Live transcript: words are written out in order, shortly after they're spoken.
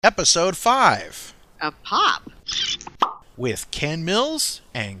Episode 5 A pop. with Ken Mills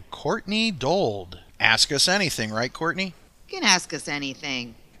and Courtney Dold. Ask us anything, right, Courtney? You can ask us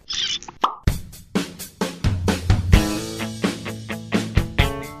anything.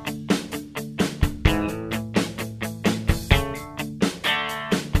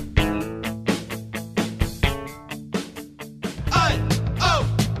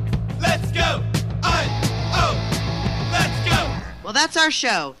 Well, that's our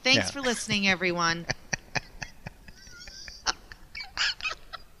show. Thanks for listening, everyone.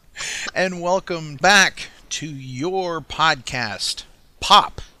 And welcome back to your podcast,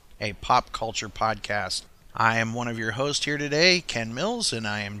 Pop, a pop culture podcast. I am one of your hosts here today, Ken Mills, and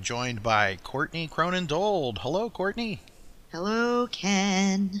I am joined by Courtney Cronin Dold. Hello, Courtney. Hello,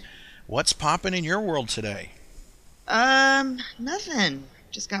 Ken. What's popping in your world today? Nothing.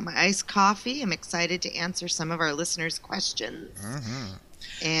 Just got my iced coffee. I'm excited to answer some of our listeners' questions.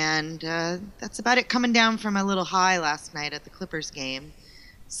 Mm-hmm. And that's about it. Coming down from a little high last night at the Clippers game.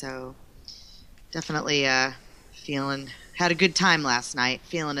 So definitely had a good time last night.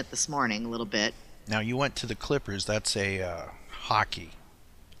 Feeling it this morning a little bit. Now, you went to the Clippers. That's a hockey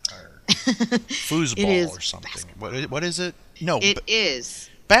or foosball or something. What is it? No, it is.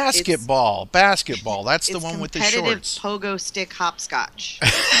 Basketball. That's the one with the shorts. Pogo stick hopscotch.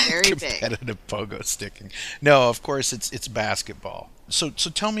 Very big. Competitive pogo sticking. No, of course it's basketball. So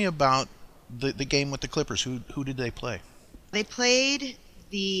tell me about the game with the Clippers. Who did they play? They played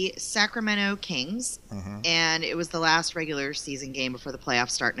the Sacramento Kings, and it was the last regular season game before the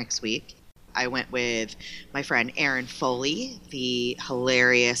playoffs start next week. I went with my friend Erin Foley, the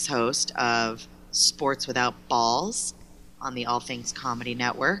hilarious host of Sports Without Balls on the All Things Comedy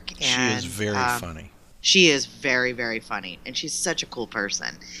Network. And, she is very funny. She is very, very funny, and she's such a cool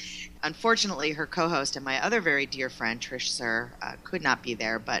person. Unfortunately, her co-host and my other very dear friend, Trish Sir, could not be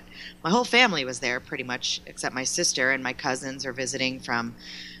there, but my whole family was there pretty much, except my sister and my cousins are visiting from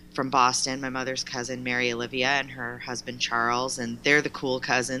Boston. My mother's cousin, Mary Olivia, and her husband, Charles, and they're the cool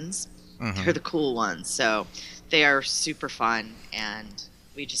cousins. Mm-hmm. They're the cool ones, so they are super fun, and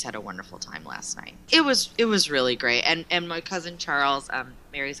we just had a wonderful time last night. It was really great. And my cousin Charles,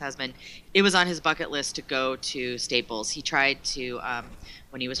 Mary's husband, it was on his bucket list to go to Staples. He tried to,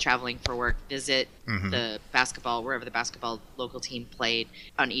 when he was traveling for work, visit the basketball, wherever the basketball local team played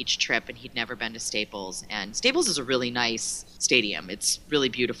on each trip, and he'd never been to Staples. And Staples is a really nice stadium. It's really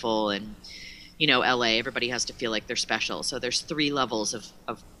beautiful, and, you know, LA, everybody has to feel like they're special. So there's 3 levels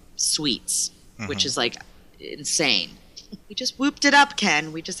of suites, which is, like, insane. We just whooped it up,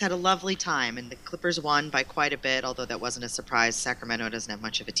 Ken. We just had a lovely time, and the Clippers won by quite a bit, although that wasn't a surprise. Sacramento doesn't have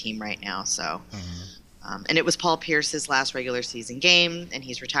much of a team right now, so. And it was Paul Pierce's last regular season game, and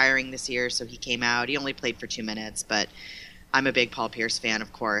he's retiring this year, so he came out. He only played for 2 minutes, but I'm a big Paul Pierce fan,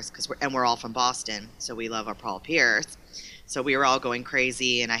 of course, we're all from Boston, so we love our Paul Pierce. So we were all going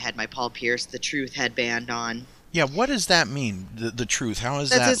crazy, and I had my Paul Pierce The Truth headband on. Yeah, what does that mean, the Truth? How is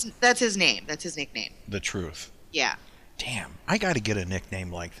that? That's his name. That's his nickname. The Truth. Yeah. Damn, I got to get a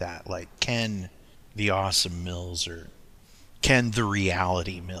nickname like that, like Ken the Awesome Mills or Ken the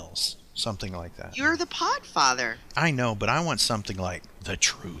Reality Mills, something like that. You're the Podfather. I know, but I want something like The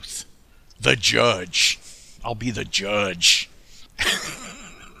Truth, The Judge. I'll be the judge.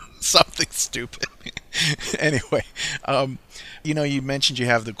 Something stupid. Anyway, you mentioned you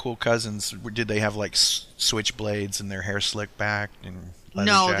have the cool cousins. Did they have like switchblades and their hair slicked back and No,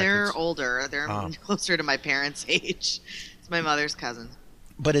 jackets? They're older. They're closer to my parents' age. It's my mother's cousin.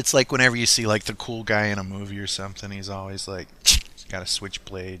 But it's like whenever you see like the cool guy in a movie or something, he's always like he's got a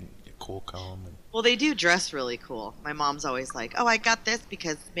switchblade, a cool comb. Well, they do dress really cool. My mom's always like, "Oh, I got this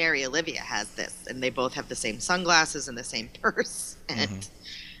because Mary Olivia has this," and they both have the same sunglasses and the same purse, and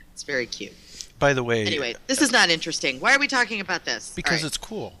it's very cute. By the way... Anyway, this is not interesting. Why are we talking about this? Because it's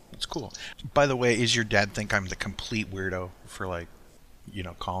cool. It's cool. By the way, is your dad think I'm the complete weirdo for, like,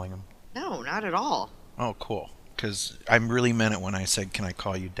 calling him? No, not at all. Oh, cool. Because I really meant it when I said, can I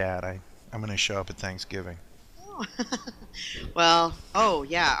call you Dad? I'm going to show up at Thanksgiving. Oh. Well,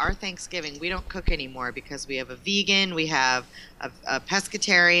 our Thanksgiving, we don't cook anymore because we have a vegan, we have a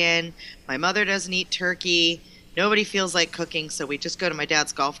pescatarian, my mother doesn't eat turkey. Nobody feels like cooking, so we just go to my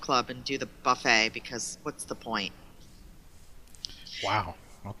dad's golf club and do the buffet because what's the point? Wow.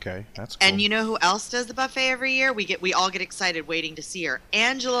 Okay, that's cool. And you know who else does the buffet every year? We all get excited waiting to see her.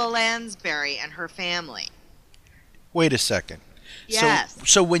 Angela Lansbury and her family. Wait a second. Yes.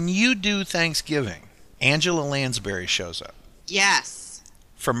 So when you do Thanksgiving, Angela Lansbury shows up. Yes.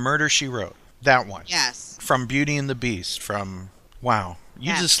 From Murder, She Wrote. That one. Yes. From Beauty and the Beast. You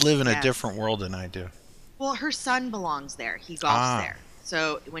just live in a different world than I do. Well, her son belongs there. He golfs there.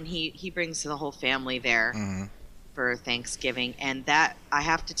 So when he brings the whole family there Mm-hmm. for Thanksgiving, and that, I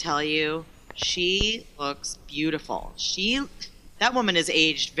have to tell you, she looks beautiful. That woman is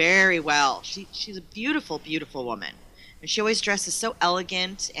aged very well. She's a beautiful, beautiful woman, and she always dresses so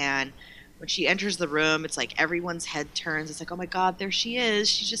elegant. And when she enters the room, it's like everyone's head turns. It's like, oh my God, there she is.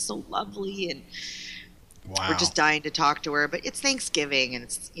 She's just so lovely, and Wow. we're just dying to talk to her. But it's Thanksgiving, and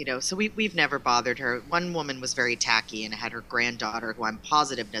it's, so we've never bothered her. One woman was very tacky and had her granddaughter, who I'm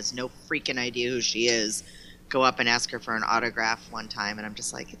positive has no freaking idea who she is, go up and ask her for an autograph one time, and I'm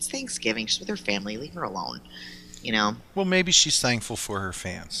just like, it's Thanksgiving. She's with her family. Leave her alone. Well, maybe she's thankful for her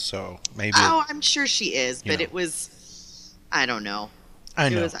fans, so maybe. Oh, I'm sure she is, but know. it was, I don't know. I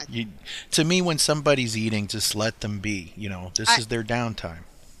know. was- To me, when somebody's eating, just let them be. This is their downtime.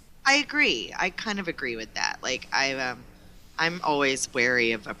 I agree. I kind of agree with that. Like, I'm always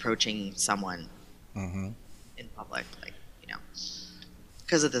wary of approaching someone Mm-hmm. in public, like,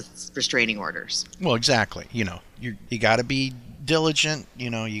 because of the restraining orders. Well, exactly. You got to be diligent. You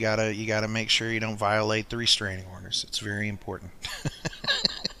got to make sure you don't violate the restraining orders. It's very important.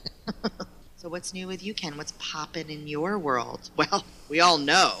 So what's new with you, Ken? What's popping in your world? Well, we all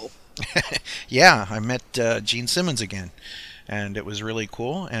know. Yeah, I met Gene Simmons again, and it was really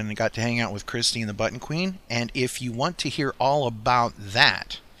cool, and I got to hang out with Christy and the Button Queen. And if you want to hear all about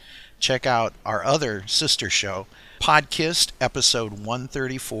that, check out our other sister show, Podcast episode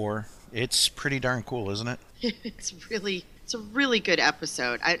 134. It's pretty darn cool, isn't it? It's a really good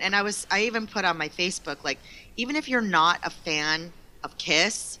episode. I even put on my Facebook, like, even if you're not a fan of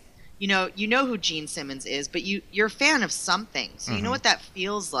Kiss, you know who Gene Simmons is, but you're a fan of something. So you know what that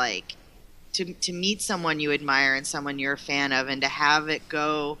feels like to meet someone you admire and someone you're a fan of, and to have it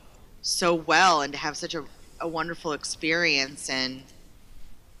go so well, and to have such a wonderful experience, and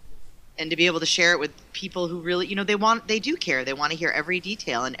to be able to share it with people who really, they do care. They want to hear every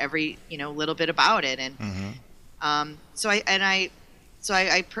detail and every, little bit about it. And so I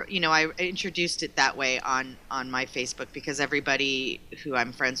introduced it that way on my Facebook, because everybody who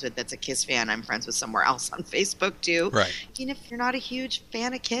I'm friends with that's a Kiss fan, I'm friends with somewhere else on Facebook too. Right. If you're not a huge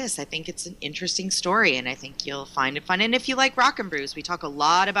fan of Kiss, I think it's an interesting story, and I think you'll find it fun. And if you like Rock and Brews, we talk a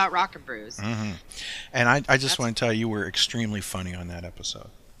lot about Rock and Brews. Mm-hmm. And I just want to tell you, we're extremely funny on that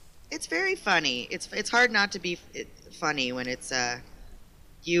episode. It's very funny. It's hard not to be funny when it's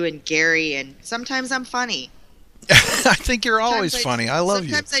you and Gary, and sometimes I'm funny. I think you're always funny. I love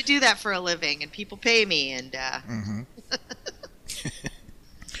you. Sometimes I do that for a living, and people pay me. And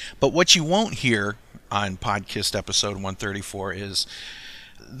But what you won't hear on Podcast episode 134 is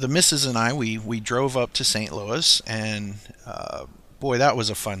the missus and I. We drove up to St. Louis, and boy, that was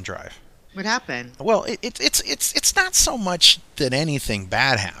a fun drive. What happened? Well, it's not so much that anything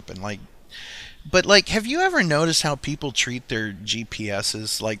bad happened, but have you ever noticed how people treat their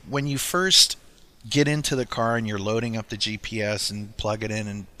GPSs? Like, when you first get into the car and you're loading up the GPS and plug it in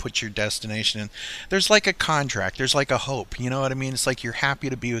and put your destination in, there's like a contract, there's like a hope, you know what I mean? It's like you're happy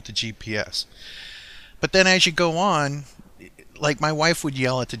to be with the GPS. But then as you go on, like, my wife would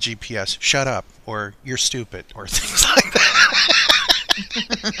yell at the GPS, "Shut up," or "You're stupid," or things like that.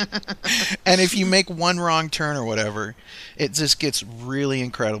 And if you make one wrong turn or whatever, it just gets really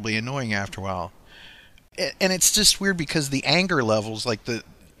incredibly annoying after a while. And it's just weird, because the anger levels, like,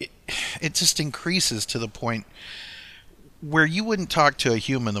 it just increases to the point where you wouldn't talk to a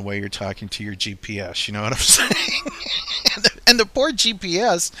human the way you're talking to your GPS. You know what I'm saying? And the poor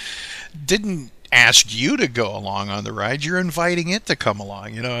GPS didn't ask you to go along on the ride. You're inviting it to come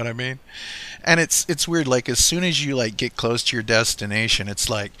along. You know what I mean? And it's weird. Like, as soon as you get close to your destination, it's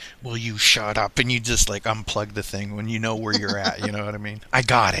like, "Will you shut up?" And you just unplug the thing when you know where you're at. You know what I mean? I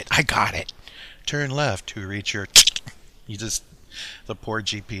got it. Turn left to reach your. The poor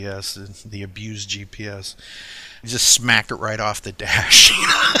GPS, the abused GPS, you just smack it right off the dash.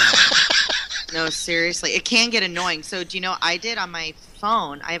 No, seriously, it can get annoying. So, do you know, I did on my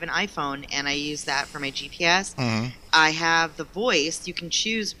phone, I have an iPhone, and I use that for my GPS. Mm-hmm. I have the voice. You can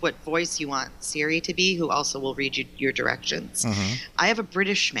choose what voice you want Siri to be, who also will read you your directions. Mm-hmm. I have a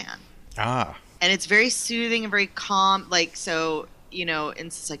British man. Ah. And it's very soothing and very calm. And it's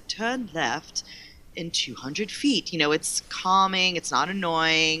like, turn left in 200 feet. It's calming. It's not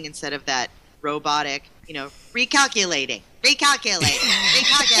annoying. Instead of that robotic, recalculating. It's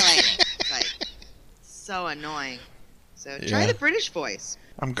like, so annoying. So try the British voice.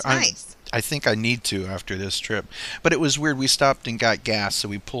 It's nice. I think I need to after this trip. But it was weird. We stopped and got gas, so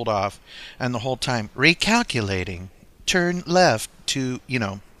we pulled off. And the whole time, recalculating. Turn left to,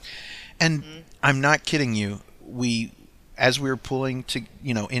 And I'm not kidding you. We as we were pulling to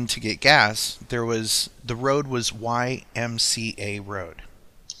in to get gas, the road was YMCA Road.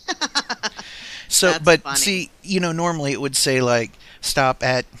 So, That's but funny. see, normally it would say like stop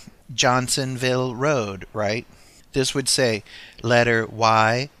at Johnsonville Road, right? This would say letter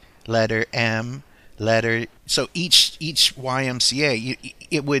Y, letter M, letter. So each YMCA,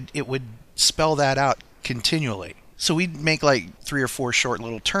 it would spell that out continually. So we'd make like 3 or 4 short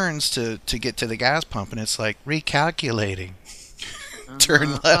little turns to get to the gas pump, and it's like recalculating.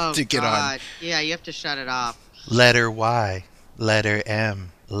 Turn left to get on. Yeah, you have to shut it off. Letter Y, letter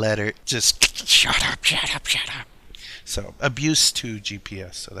M, letter. Just shut up. So abuse to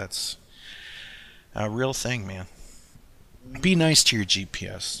GPS. So that's a real thing, man. Be nice to your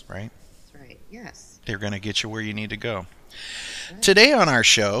GPS, right? That's right. Yes. They're going to get you where you need to go. Right. Today on our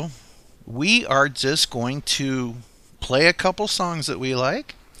show, we are just going to play a couple songs that we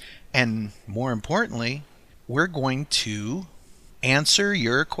like, and more importantly, we're going to answer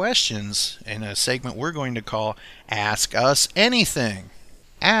your questions in a segment we're going to call Ask Us Anything.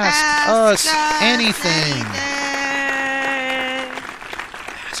 Ask us anything.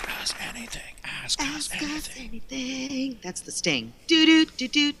 Ask us anything. Ask us anything. That's the Sting. Do do do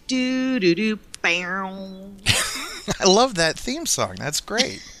do do do do. Bow. I love that theme song. That's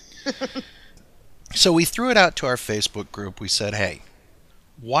great. So we threw it out to our Facebook group. We said, hey,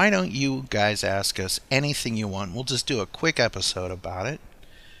 why don't you guys ask us anything you want? We'll just do a quick episode about it.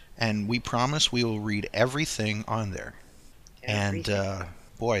 And we promise we will read everything on there. Everything. And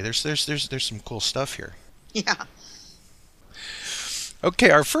boy, there's some cool stuff here. Yeah.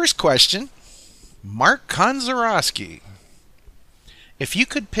 Okay, our first question, Mark Konzarowski. If you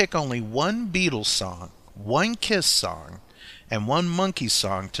could pick only one Beatles song, one Kiss song, and one Monkees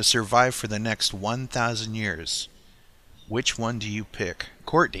song to survive for the next 1,000 years, which one do you pick?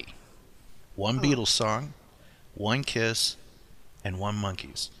 Courtney, one Beatles song, one Kiss, and one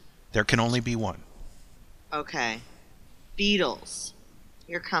Monkees. There can only be one. Okay. Beatles.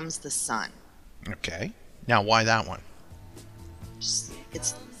 Here Comes the Sun. Okay. Now, why that one?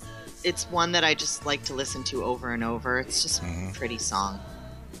 It's one that I just like to listen to over and over. It's just a pretty song.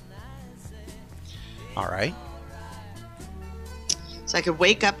 All right. So I could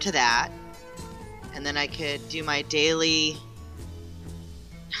wake up to that, and then I could do my daily...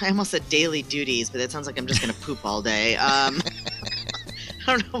 I almost said daily duties, but that sounds like I'm just going to poop all day. I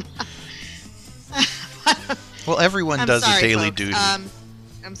don't know why. Well, everyone does a daily folks. duty.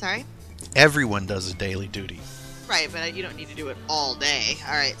 I'm sorry? Everyone does a daily duty. Right, but you don't need to do it all day.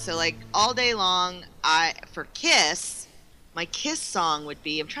 All right, so like all day long, for Kiss, my Kiss song would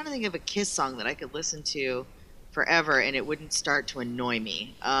be, I'm trying to think of a Kiss song that I could listen to forever and it wouldn't start to annoy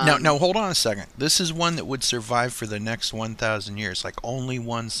me. No, hold on a second. This is one that would survive for the next 1,000 years, like only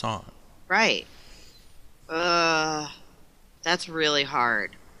one song. Right. That's really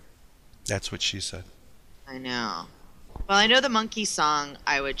hard. That's what she said. I know. Well, I know the Monkees song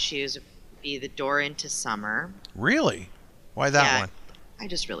I would choose would be The Door into Summer. Really? Why that one? I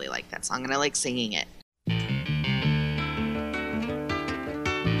just really like that song, and I like singing it.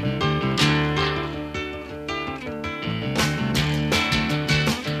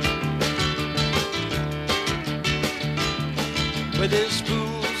 With his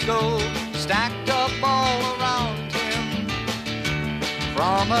fool's gold stacked up all around him,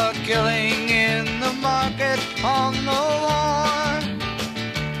 from a killing in the market on the war,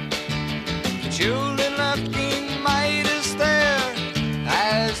 the children left King Midas there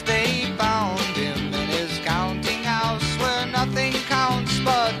as they found him in his counting house where nothing counts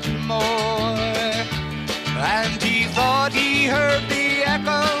but more. And he thought he heard the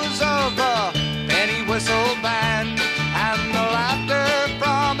echoes of a penny whistle band and the laughter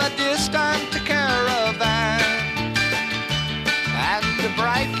from a distant caravan, and the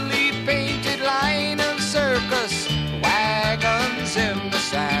brightly painted line of circus wagons in the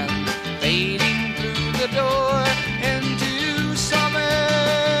sand, fading through the door into summer.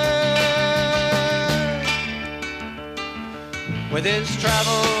 With his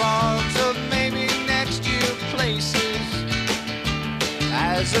travel logs of maybe next year places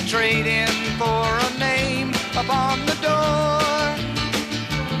as a trade-in for a name upon the door,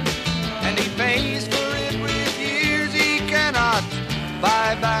 and he pays for it with years he cannot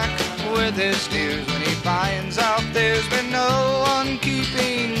buy back with his tears when he finds out there's been no one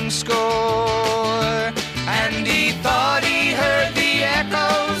keeping score. And he thought he heard the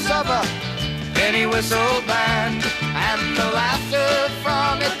echoes of a penny whistle band and the laughter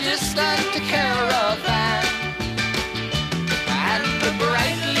from a distant caravan, and the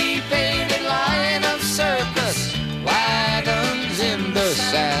brightly painted line of circus wagons in the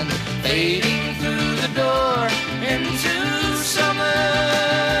sand, fading through the door into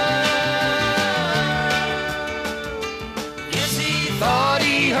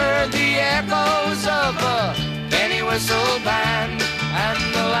echoes of a penny whistle band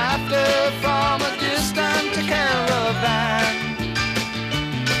and the laughter from a distant caravan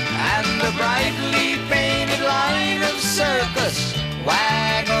and the brightly painted line of circus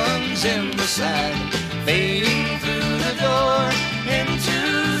wagons in the sand fading through the door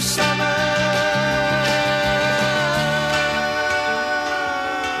into summer.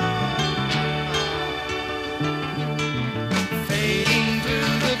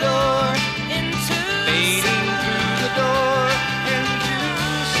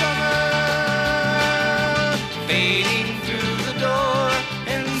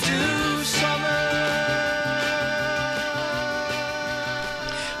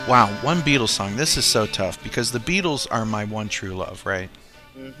 Wow, one Beatles song. This is so tough because the Beatles are my one true love, right?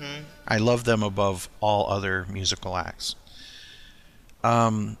 Mm-hmm. I love them above all other musical acts.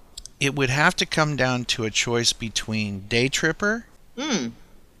 It would have to come down to a choice between Day Tripper and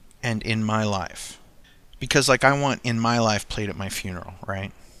In My Life. Because, like, I want In My Life played at my funeral,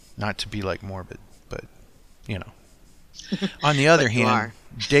 right? Not to be, like, morbid, but, you know. On the other hand,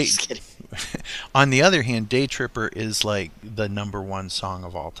 Just kidding. On the other hand, Day Tripper is like the number one song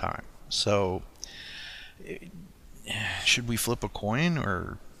of all time. So, should we flip a coin,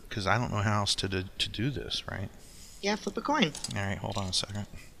 or because I don't know how else to do this, right? Yeah, flip a coin. All right, hold on a second.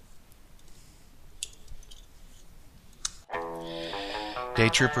 Day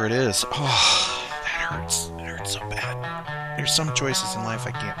Tripper it is. Oh, that hurts. It hurts so bad. There's some choices in life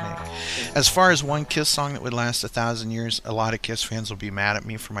I can't make. As far as one Kiss song that would last 1,000 years, a lot of Kiss fans will be mad at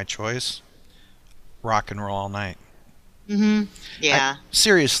me for my choice. Rock and Roll All Night. Mm-hmm. Yeah.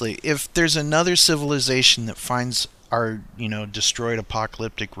 Seriously, if there's another civilization that finds our, destroyed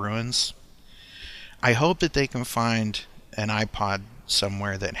apocalyptic ruins, I hope that they can find an iPod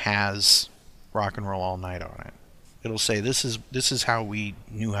somewhere that has Rock and Roll All Night on it. It'll say this is how we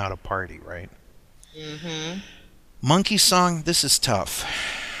knew how to party, right? Mm-hmm. Monkey song, this is tough.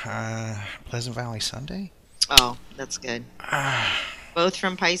 Pleasant Valley Sunday? Oh, that's good. Both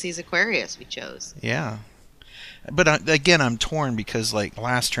from Pisces Aquarius we chose. Yeah. But again, I'm torn because, like,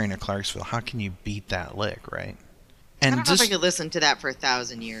 Last Train to Clarksville, how can you beat that lick, right? And I don't know if I could listen to that for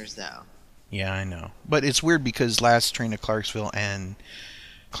 1,000 years, though. Yeah, I know. But it's weird because Last Train to Clarksville and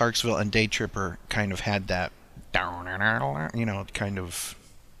Day Tripper kind of had that, kind of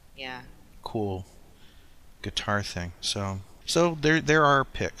cool guitar thing. So there are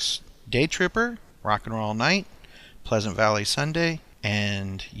picks. Day Tripper, Rock and Roll All Night, Pleasant Valley Sunday,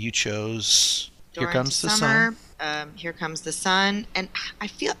 and you chose Here Comes the Sun. Here Comes the Sun, and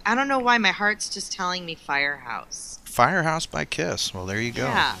I don't know why my heart's just telling me Firehouse. Firehouse by Kiss. Well, there you go.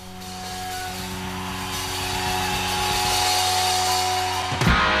 Yeah.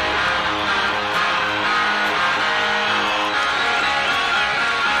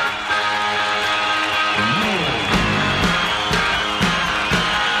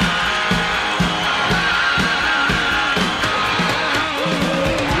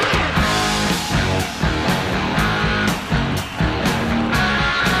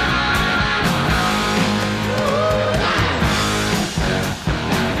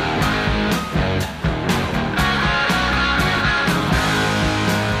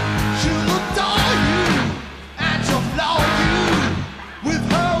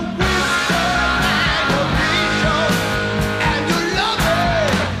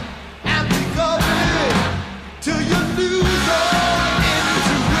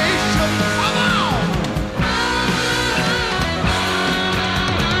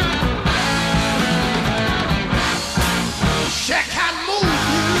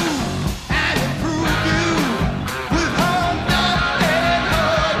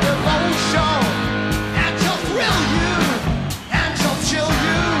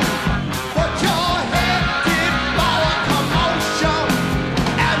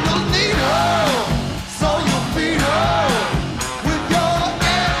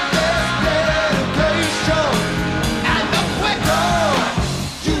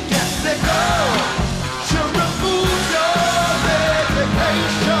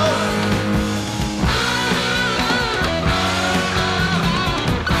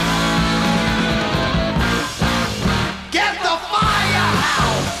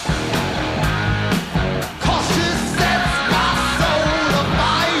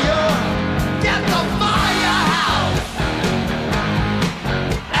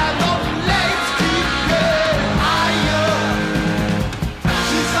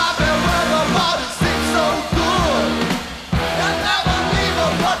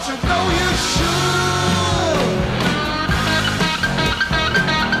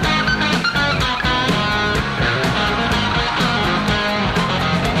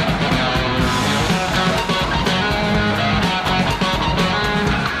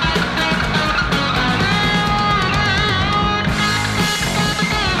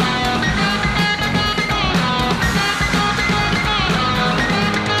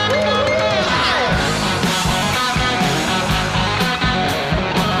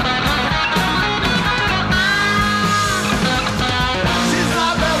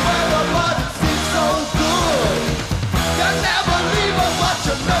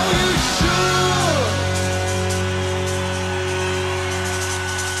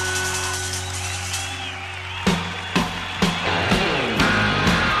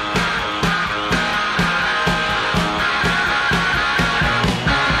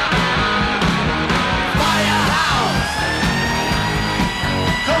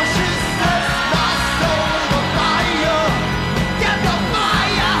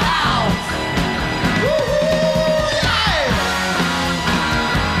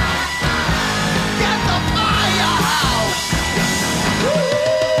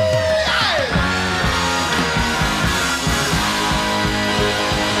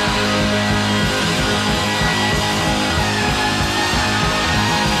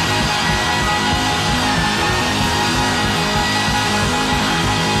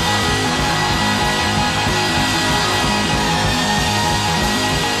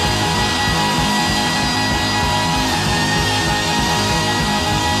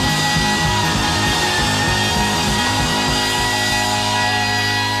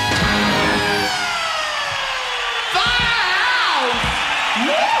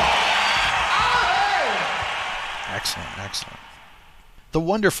 The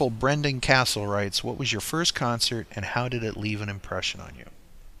wonderful Brendan Castle writes, what was your first concert and how did it leave an impression on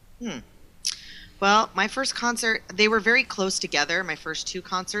you? Well, my first concert, they were very close together, my first two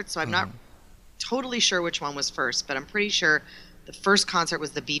concerts, so I'm not totally sure which one was first, but I'm pretty sure the first concert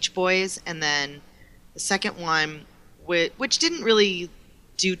was the Beach Boys, and then the second one, which didn't really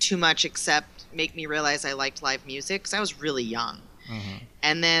do too much except make me realize I liked live music, because I was really young.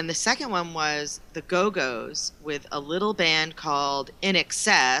 And then the second one was the Go-Go's with a little band called In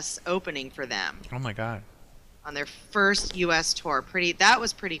Excess opening for them. Oh my God. On their first U.S. tour. That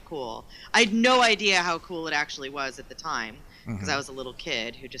was pretty cool. I had no idea how cool it actually was at the time, because I was a little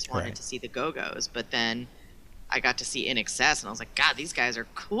kid who just wanted to see the Go-Go's. But then I got to see In Excess, and I was like, God, these guys are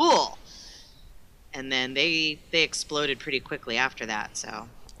cool. And then they exploded pretty quickly after that. So,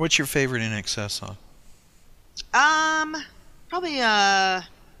 what's your favorite In Excess song?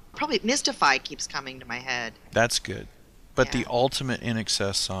 Probably Mystify keeps coming to my head. That's good. But Yeah. the ultimate In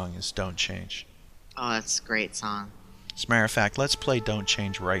Excess song is Don't Change. Oh, that's a great song. As a matter of fact, let's play Don't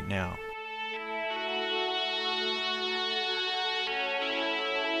Change right now.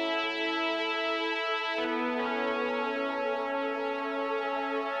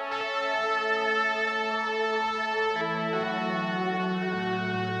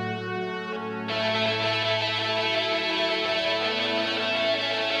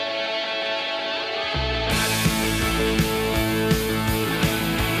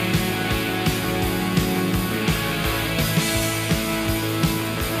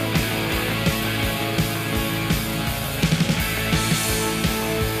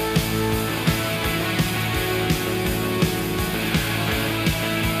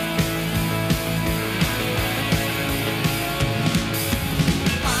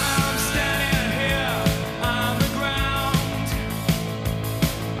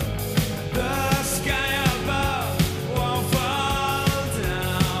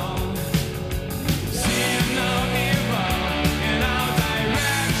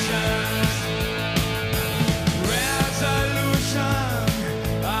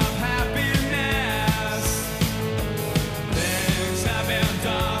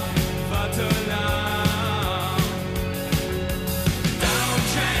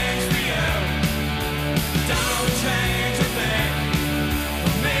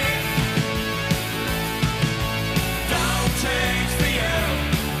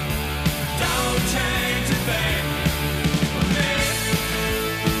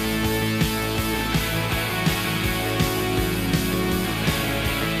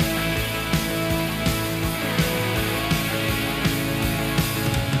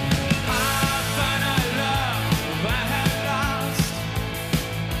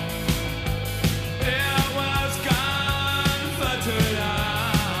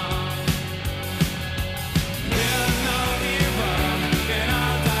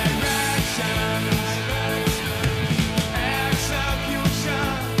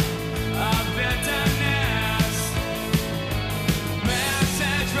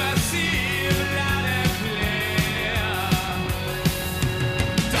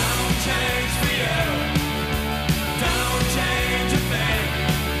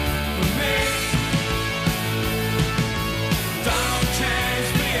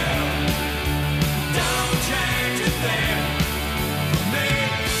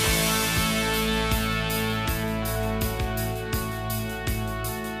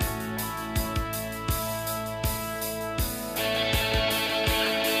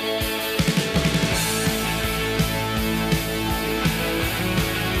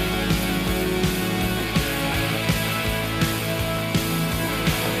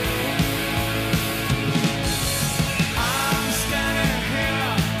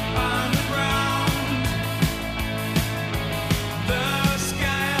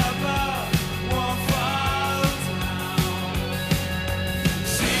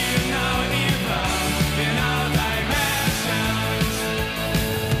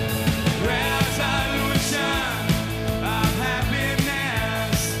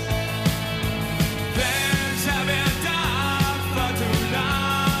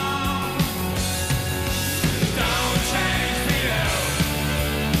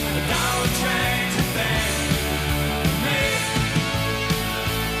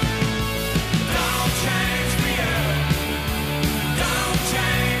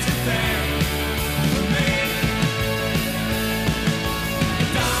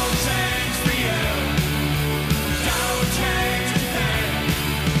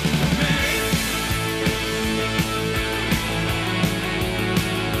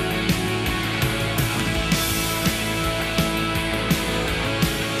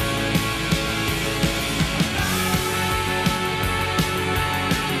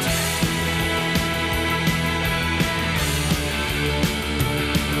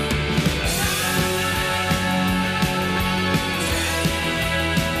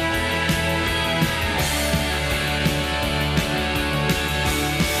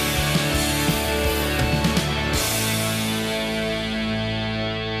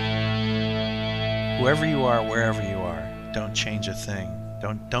 Whoever you are, wherever you are, don't change a thing.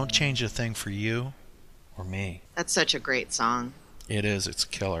 Don't change a thing for you or me. That's such a great song. It is. It's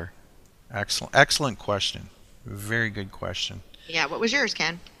killer. Excellent question. Very good question. Yeah, what was yours,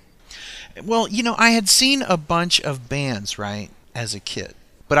 Ken? Well, I had seen a bunch of bands, right, as a kid.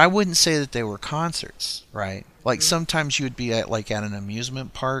 But I wouldn't say that they were concerts, right? Like sometimes you would be at an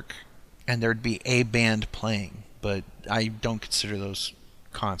amusement park and there'd be a band playing, but I don't consider those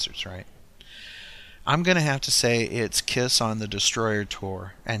concerts, right? I'm going to have to say it's Kiss on the Destroyer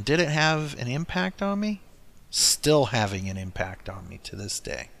Tour. And did it have an impact on me? Still having an impact on me to this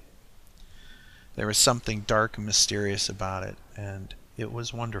day. There was something dark and mysterious about it, and it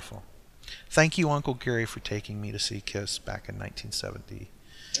was wonderful. Thank you, Uncle Gary, for taking me to see Kiss back in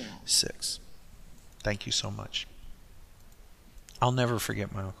 1976. Thank you so much. I'll never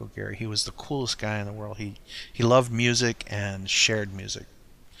forget my Uncle Gary. He was the coolest guy in the world. He loved music and shared music.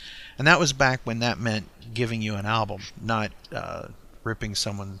 And that was back when that meant giving you an album, not ripping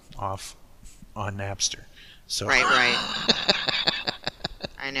someone off on Napster. So. Right.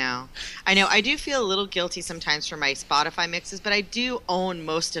 I know. I do feel a little guilty sometimes for my Spotify mixes, but I do own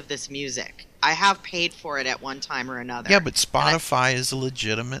most of this music. I have paid for it at one time or another. Yeah, but Spotify is a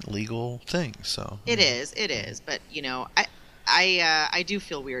legitimate legal thing, so. It is. But, I do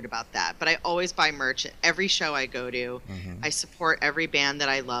feel weird about that. But I always buy merch at every show I go to. Mm-hmm. I support every band that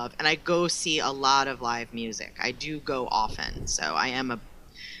I love, and I go see a lot of live music. I do go often, so I am a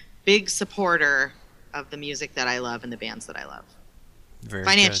big supporter of the music that I love and the bands that I love. Very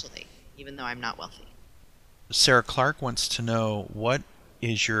financially, good. Even though I'm not wealthy. Sarah Clark wants to know, what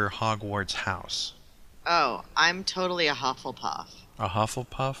is your Hogwarts house? Oh, I'm totally a Hufflepuff. A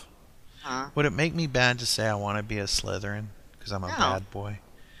Hufflepuff? Huh? Would it make me bad to say I want to be a Slytherin? Because I'm a bad boy.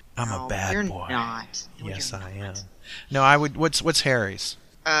 I'm a bad you're boy. Not. No, yes, you're I not. am. No, I would. What's Harry's?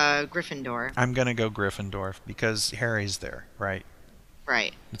 Gryffindor. I'm gonna go Gryffindor because Harry's there, right?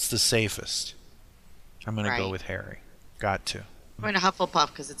 Right. It's the safest. I'm gonna go with Harry. Got to. I'm going to Hufflepuff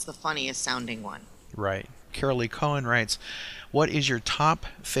because it's the funniest sounding one. Right. Carol Lee Cohen writes, what is your top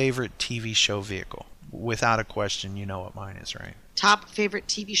favorite TV show vehicle? Without a question, you know what mine is, right? Top favorite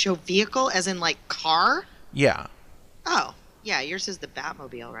TV show vehicle, as in like car? Yeah. Oh, yeah. Yours is the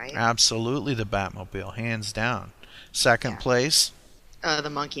Batmobile, right? Absolutely the Batmobile, hands down. Second place.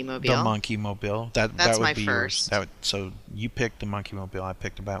 The Monkey Mobile. The Monkey Mobile. That would my be first. Yours. So you picked the Monkey Mobile, I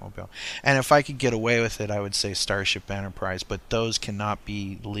picked the Batmobile. And if I could get away with it, I would say Starship Enterprise, but those cannot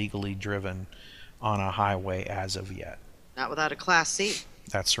be legally driven on a highway as of yet. Not without a Class C.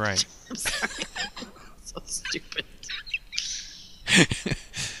 That's right. I'm sorry. So stupid.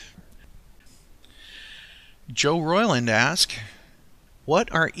 Joe Royland asks,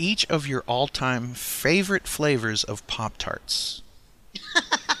 what are each of your all-time favorite flavors of Pop-Tarts?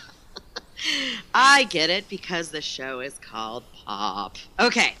 I get it because the show is called Pop.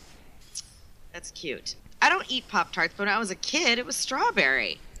 Okay. That's cute. I don't eat Pop-Tarts, but when I was a kid, it was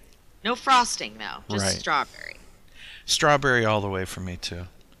strawberry. No frosting, though. Just strawberry. Strawberry all the way for me, too.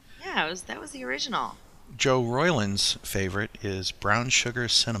 Yeah, that was the original. Joe Royland's favorite is brown sugar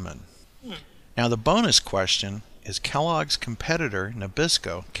cinnamon. Now, the bonus question is Kellogg's competitor,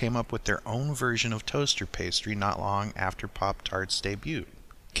 Nabisco, came up with their own version of toaster pastry not long after Pop-Tarts debuted.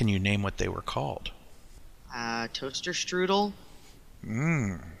 Can you name what they were called? Toaster strudel.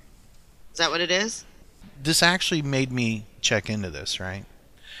 Is that what it is? This actually made me check into this, right?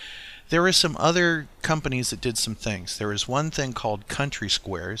 There were some other companies that did some things. There was one thing called Country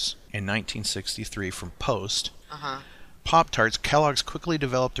Squares in 1963 from Post. Pop-Tarts, Kellogg's quickly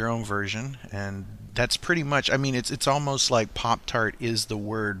developed their own version, and that's pretty much, I mean, it's almost like Pop-Tart is the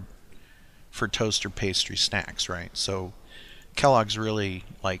word for toaster pastry snacks, right? So Kellogg's really,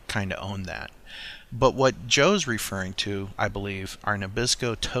 kind of owned that. But what Joe's referring to, I believe, are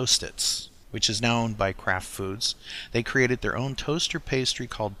Nabisco Toast-Its, which is now owned by Kraft Foods. They created their own toaster pastry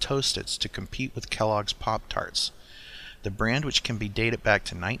called Toast-Its to compete with Kellogg's Pop-Tarts. The brand, which can be dated back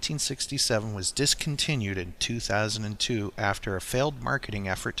to 1967, was discontinued in 2002 after a failed marketing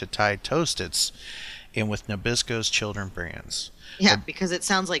effort to tie Toast-Its in with Nabisco's children brands. Yeah, because it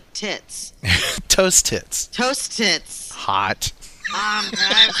sounds like tits. Toast-Tits. Toast-Tits. Hot. Can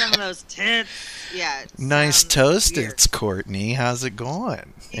I have some of those tits? Yeah. Nice Toast-Its, Courtney. How's it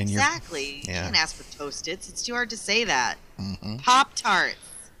going? Exactly. You can't ask for Toast-Its. It's too hard to say that. Pop-Tarts.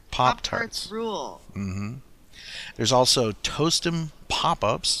 Pop-Tarts rule. There's also Toast-'em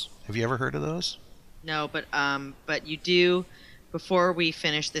Pop-Ups. Have you ever heard of those? No, but you do. Before we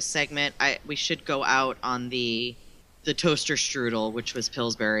finish this segment, we should go out on the toaster strudel, which was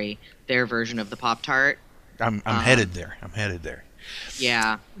Pillsbury, their version of the Pop-Tart. I'm headed there.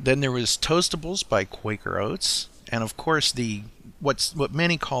 Yeah. Then there was Toastables by Quaker Oats, and of course what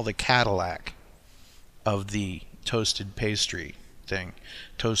many call the Cadillac of the toasted pastry thing,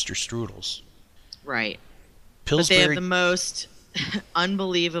 toaster strudels. Right. But Pillsbury. they have the most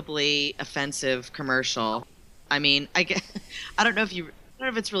unbelievably offensive commercial. I mean, I don't know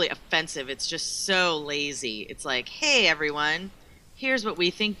if it's really offensive. It's just so lazy. It's like, hey everyone, here's what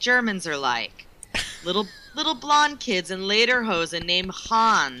we think Germans are like. Little blonde kids in lederhosen named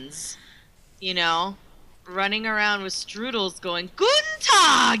Hans, running around with strudels going, Guten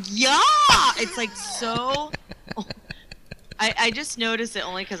Tag, yeah! It's like so... I just noticed it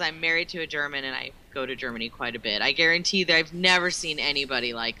only because I'm married to a German and I go to Germany quite a bit. I guarantee that I've never seen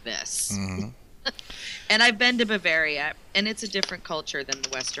anybody like this. Mm-hmm. And I've been to Bavaria, and it's a different culture than the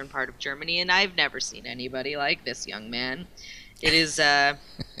western part of Germany, and I've never seen anybody like this young man. It is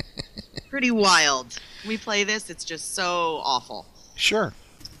pretty wild. When we play this, it's just so awful. Sure.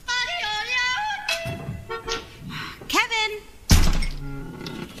 Kevin!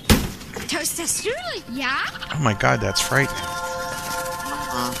 Toaster strudel, yeah? Oh my God, that's frightening.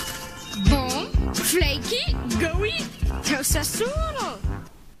 Warm, flaky, gooey, toaster strudel.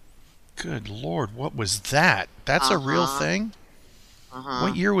 Good Lord, what was that? That's a real thing?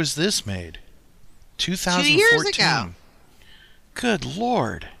 What year was this made? 2014. 2 years ago. Good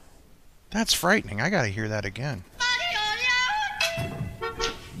Lord. That's frightening. I gotta hear that again.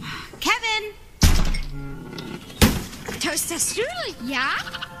 Kevin! Toaster strudel, yeah?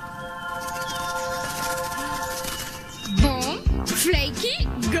 Warm, flaky,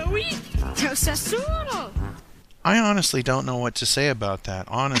 gooey, toaster strudel. I honestly don't know what to say about that.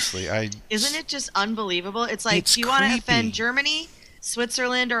 Honestly, Isn't it just unbelievable? It's like, It's do you want to creepy. offend Germany,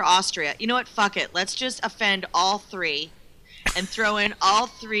 Switzerland, or Austria? You know what? Fuck it. Let's just offend all three and throw in all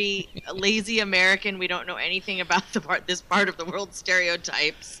three lazy American, we don't know anything about this part of the world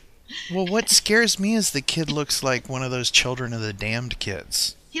stereotypes. Well, what scares me is the kid looks like one of those Children of the Damned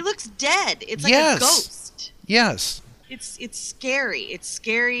kids. He looks dead. It's like Yes. a ghost. Yes. It's scary. It's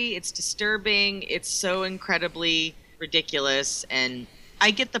scary. It's disturbing. It's so incredibly ridiculous. And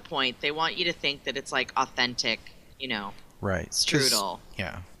I get the point. They want you to think that it's like authentic, Right. 'Cause- strudel.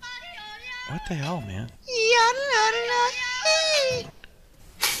 Yeah. What the hell, man?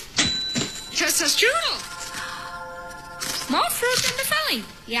 Toaster strudel. More fruit in the filling,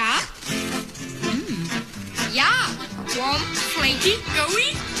 yeah? Yeah. Warm, flaky,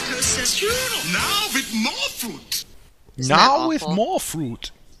 gooey, toaster strudel. Now with more fruit. Isn't that Now with awful? more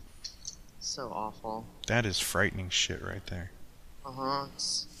fruit. So awful. That is frightening shit right there.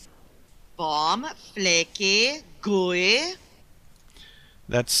 It's bomb, flaky, gooey.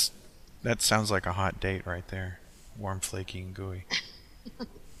 That sounds like a hot date right there. Warm, flaky, and gooey.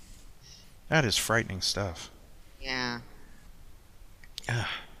 That is frightening stuff. Yeah. All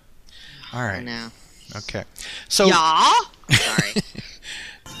I right. know. Okay. So Yeah. Sorry.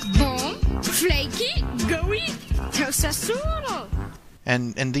 Warm, flaky, gooey, toaster strudel.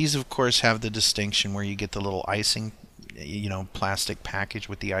 and these of course have the distinction where you get the little icing, plastic package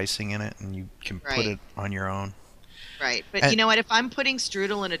with the icing in it, and you can put Right. it on your own. Right. But And- you know what? If I'm putting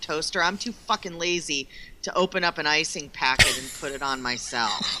strudel in a toaster, I'm too fucking lazy to open up an icing packet and put it on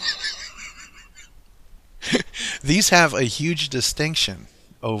myself. These have a huge distinction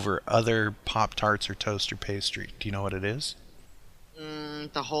over other Pop-Tarts or toaster pastry. Do you know what it is?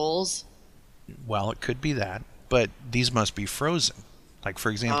 The holes. Well, it could be that, but these must be frozen. Like,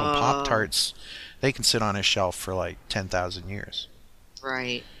 for example, Oh. Pop-Tarts, they can sit on a shelf for like 10,000 years.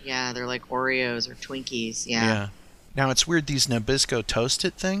 Right. Yeah, they're like Oreos or Twinkies. Yeah. Now, it's weird, these Nabisco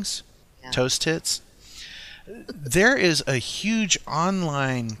Toast-It things, Yeah. Toast Hits, there is a huge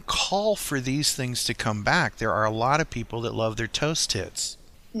online call for these things to come back. There are a lot of people that love their Toast Hits.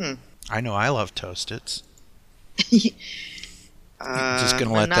 I know I love Toast-Its. Just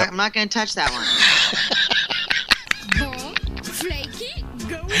gonna let that... I'm not going to touch that one. Warm, flaky,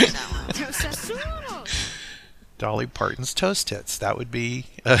 gooey, That one. toaster strudel. Dolly Parton's Toast Hits. That would be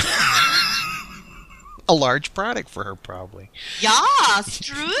a large product for her, probably. Yeah,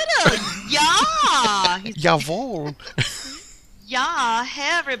 strudel. Yeah. Jawohl. Yeah. Hey,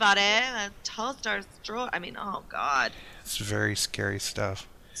 everybody. Toaster strudel. I mean, oh, God. It's very scary stuff.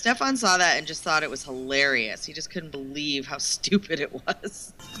 Stefan saw that and just thought it was hilarious. He just couldn't believe how stupid it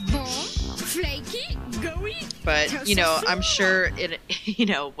was. Warm, flaky, gooey, But, toaster I'm strudel. sure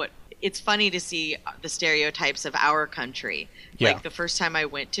it's funny to see the stereotypes of our country. Yeah. Like the first time I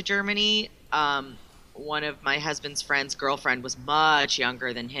went to Germany, one of my husband's friend's girlfriend was much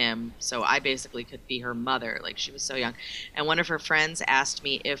younger than him, so I basically could be her mother. Like, she was so young. And one of her friends asked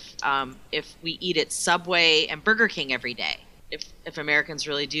me if we eat at Subway and Burger King every day. if Americans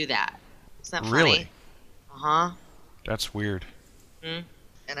really do that. Isn't that funny? Really? Uh-huh. That's weird. And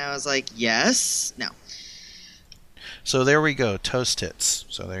I was like, yes, no. So there we go, toast tits.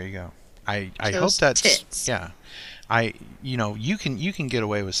 So there you go. I hope Toast that's tits. yeah. You can get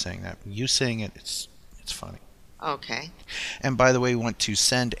away with saying that. You saying it's funny. Okay. And by the way, we want to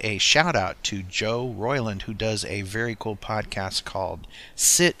send a shout out to Joe Royland, who does a very cool podcast called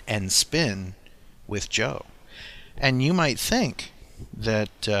Sit and Spin with Joe. And you might think that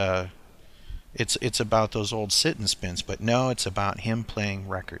it's about those old sit and spins, but no, it's about him playing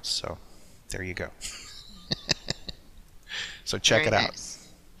records. So there you go. So check Very it out. nice.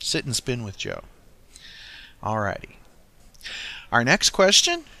 Sit and Spin with Joe. Alrighty. Our next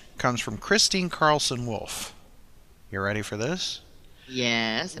question comes from Christine Carlson Wolf. You ready for this?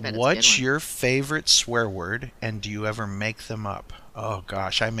 Yes, I bet What's it's a good one. your favorite swear word, and do you ever make them up? Oh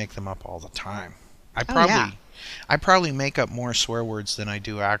gosh, I make them up all the time. I probably make up more swear words than I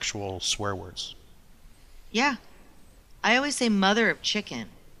do actual swear words. Yeah. I always say mother of chicken.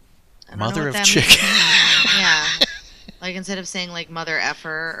 I don't know Mother what of that chicken. means. Yeah. Like instead of saying like mother effer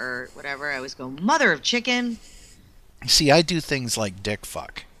or whatever, I always go mother of chicken. See, I do things like dick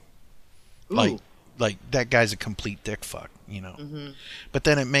fuck. Ooh. Like that guy's a complete dick fuck, you know. Mhm. But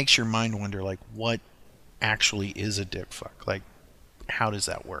then it makes your mind wonder, like, what actually is a dick fuck? Like, how does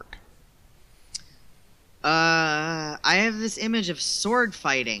that work? I have this image of sword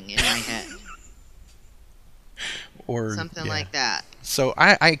fighting in my head. Or Something yeah. like that. So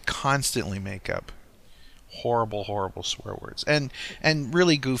I constantly make up horrible swear words and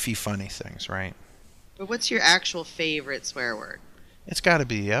really goofy, funny things, right? But what's your actual favorite swear word? It's got to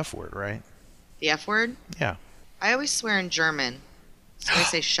be the F word, right? The F word? Yeah. I always swear in German. So I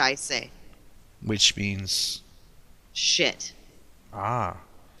say Scheiße. Which means Shit.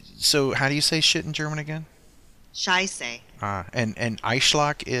 So how do you say shit in German again? Scheiße. And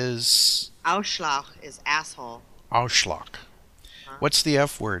Eichschlag is Ausschlag is asshole. Ausschlag. What's the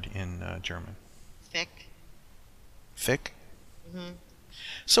F word in German? Fick. Fick? Mhm.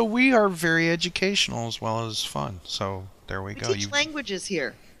 So we are very educational as well as fun. So there we We go. teach languages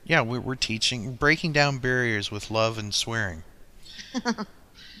here. Yeah, we're teaching, breaking down barriers with love and swearing.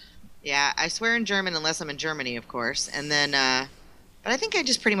 Yeah, I swear in German unless I'm in Germany, of course. And then, but I think I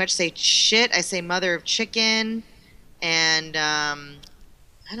just pretty much say shit. I say mother of chicken, and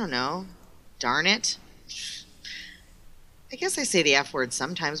I don't know, darn it. I guess I say the F word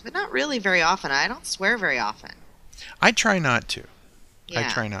sometimes, but not really very often. I don't swear very often. I try not to. Yeah, I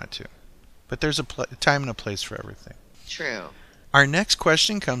try not to. But there's a time and a place for everything. true. Our next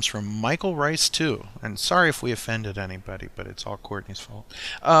question comes from Michael Rice 2. And sorry if we offended anybody, but it's all Courtney's fault.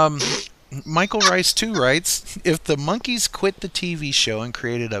 Michael Rice 2 writes, if the Monkees quit the TV show and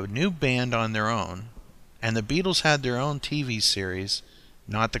created a new band on their own, and the Beatles had their own TV series,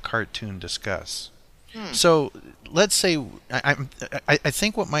 not the cartoon, discuss. So let's say, I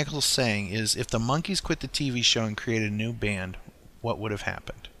think what Michael's saying is, if the Monkees quit the TV show and created a new band, what would have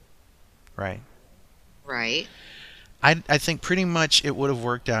happened? Right? Right. I think pretty much it would have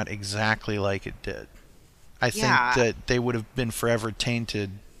worked out exactly like it did. I think Yeah. that they would have been forever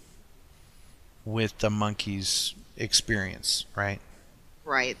tainted with the Monkees' experience, right?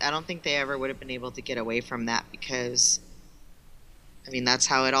 Right. I don't think they ever would have been able to get away from that because, I mean, that's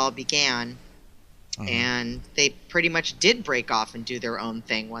how it all began. Mhm. And they pretty much did break off and do their own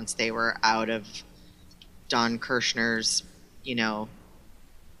thing once they were out of Don Kirshner's,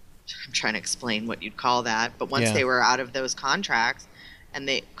 I'm trying to explain what you'd call that, but once Yeah. they were out of those contracts, and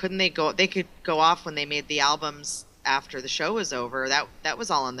they could go off when they made the albums after the show was over. That was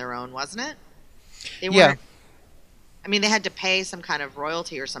all on their own, wasn't it? They Yeah. weren't. I mean, they had to pay some kind of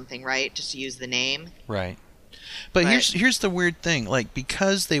royalty or something, right, just to use the name. Right. But Right. here's the weird thing, like,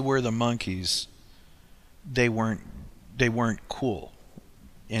 because they were the Monkees, they weren't cool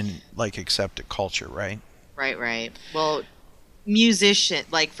in, like, accepted culture, right? Right. Well,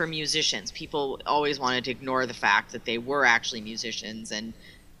 for musicians, people always wanted to ignore the fact that they were actually musicians and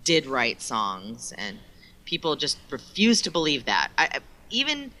did write songs, and people just refuse to believe that.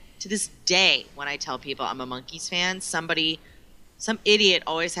 Even to this day, when I tell people I'm a Monkees fan, some idiot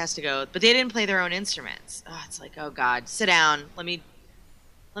always has to go, but they didn't play their own instruments. Oh, it's like, oh God, sit down. Let me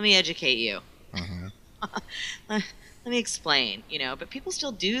educate you. Mm-hmm. Let me explain, but people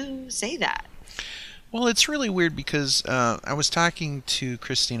still do say that. Well, it's really weird because I was talking to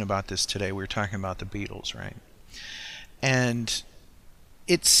Christine about this today. We were talking about the Beatles, right? And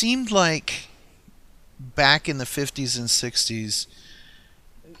it seemed like back in the 50s and 60s,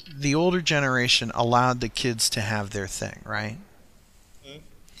 the older generation allowed the kids to have their thing, right? Mhm.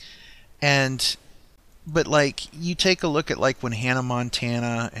 And But like you take a look at like when Hannah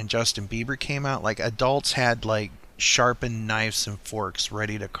Montana and Justin Bieber came out, like adults had like sharpened knives and forks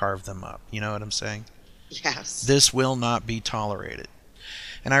ready to carve them up. You know what I'm saying? Yes. This will not be tolerated.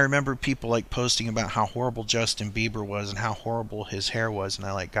 And I remember people like posting about how horrible Justin Bieber was and how horrible his hair was, and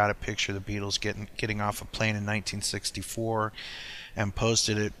I like got a picture of the Beatles getting off a plane in 1964 and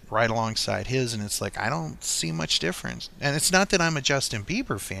posted it right alongside his, and it's like I don't see much difference. And it's not that I'm a Justin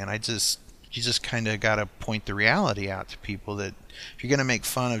Bieber fan. You just kind of got to point the reality out to people that if you're going to make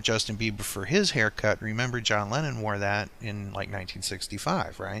fun of Justin Bieber for his haircut, remember John Lennon wore that in like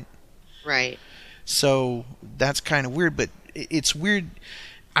 1965, right? Right. So that's kind of weird, but it's weird.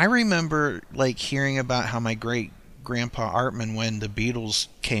 I remember like hearing about how my great grandpa Artman, when the Beatles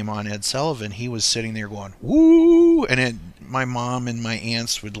came on Ed Sullivan, he was sitting there going woo, and my mom and my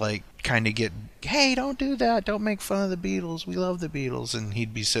aunts would like kind of get, hey, don't do that, don't make fun of the Beatles, we love the Beatles, and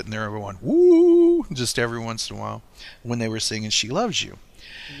he'd be sitting there going woo just every once in a while when they were singing She Loves You.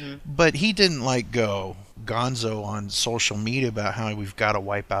 Mm-hmm. But he didn't like go gonzo on social media about how we've got to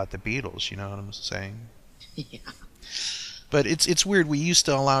wipe out the Beatles, you know what I'm saying? Yeah. But it's weird. We used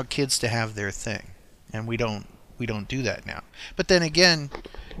to allow kids to have their thing, and we don't do that now. But then again,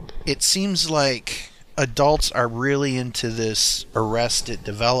 it seems like adults are really into this arrested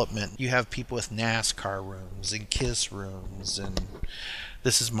development. You have people with NASCAR rooms and KISS rooms, and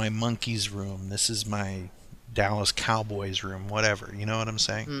this is my Monkees room, this is my Dallas Cowboys room, whatever. You know what I'm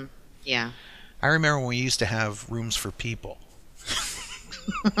saying? Mm, yeah. I remember when we used to have rooms for people.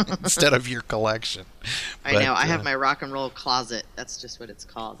 Instead of your collection. I know. I have my rock and roll closet. That's just what it's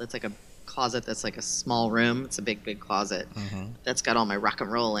called. That's like a closet that's like a small room. It's a big, big closet. Mm-hmm. That's got all my rock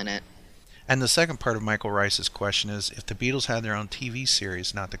and roll in it. And the second part of Michael Rice's question is, if the Beatles had their own TV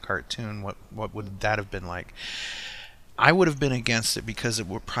series, not the cartoon, what would that have been like? I would have been against it because it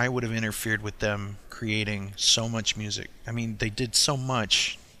probably would have interfered with them creating so much music. I mean, they did so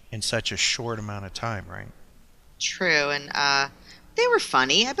much in such a short amount of time, right? True, and they were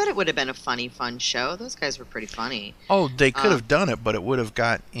funny. I bet it would have been a funny, fun show. Those guys were pretty funny. Oh, they could have done it, but it would have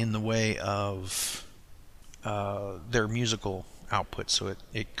got in the way of their musical output, so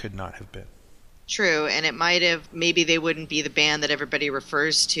it could not have been. True, and it might have, maybe they wouldn't be the band that everybody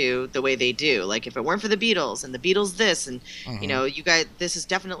refers to the way they do. Like, if it weren't for the Beatles, and the Beatles this, and, you know, you guys, this is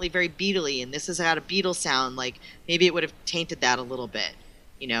definitely very Beatle-y, and this has got a Beatles sound, like, maybe it would have tainted that a little bit,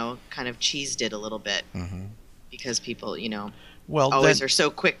 you know, kind of cheesed it a little bit. Mm-hmm. Because people, you know, always are so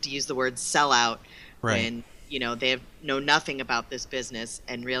quick to use the word sellout when, you know, they know nothing about this business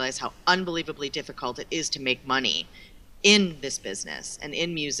and realize how unbelievably difficult it is to make money in this business and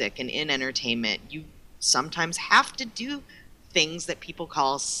in music and in entertainment. You sometimes have to do things that people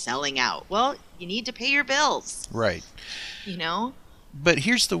call selling out. Well, you need to pay your bills. Right. You know? But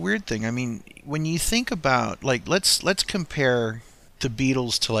here's the weird thing. I mean, when you think about, like, let's compare the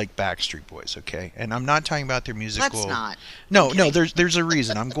Beatles to like Backstreet Boys, okay? And I'm not talking about their musical. Let's not. No, there's a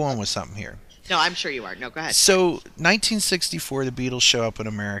reason. I'm going with something here. No, I'm sure you are. No, go ahead. So, 1964, the Beatles show up in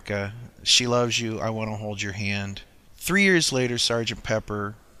America. She Loves You, I Want to Hold Your Hand. 3 years later, Sgt.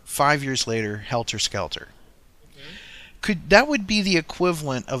 Pepper. 5 years later, Helter Skelter. Mm-hmm. That would be the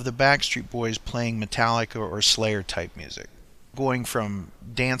equivalent of the Backstreet Boys playing Metallica or Slayer type music, going from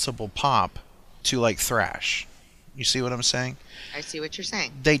danceable pop to like thrash. You see what I'm saying? I see what you're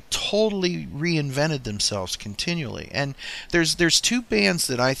saying. They totally reinvented themselves continually. And there's two bands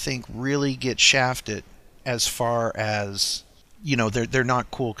that I think really get shafted as far as, you know, they're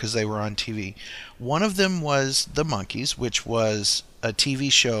not cool because they were on TV. One of them was the Monkees, which was a TV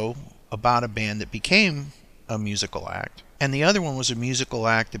show about a band that became a musical act. And the other one was a musical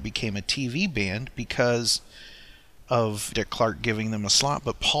act that became a TV band because of Dick Clark giving them a slot,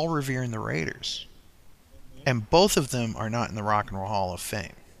 but Paul Revere and the Raiders. And both of them are not in the Rock and Roll Hall of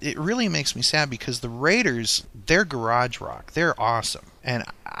Fame. It really makes me sad because the Raiders, they're garage rock. They're awesome. And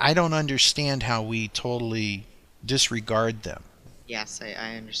I don't understand how we totally disregard them. Yes,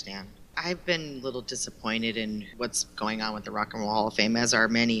 I understand. I've been a little disappointed in what's going on with the Rock and Roll Hall of Fame, as are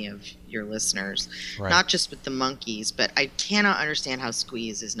many of your listeners. Right. Not just with the Monkees, but I cannot understand how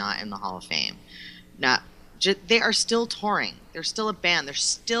Squeeze is not in the Hall of Fame. They are still touring. They're still a band. They're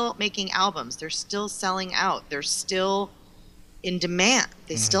still making albums. They're still selling out. They're still in demand.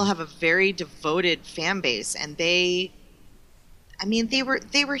 They still have a very devoted fan base, and they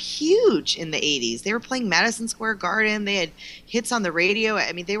were huge in the 80s. They were playing Madison Square Garden. They had hits on the radio.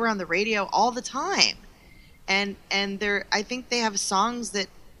 I mean, they were on the radio all the time. And I think they have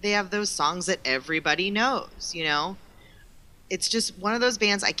those songs that everybody knows, you know? It's just one of those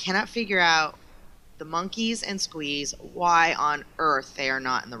bands I cannot figure out the Monkees and Squeeze, why on earth they are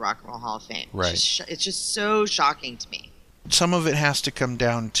not in the Rock and Roll Hall of Fame. Right. It's just so shocking to me. Some of it has to come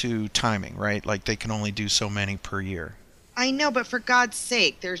down to timing, right? Like they can only do so many per year. I know, but for God's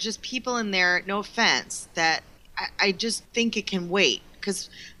sake, there's just people in there, no offense, that I just think it can wait. Because,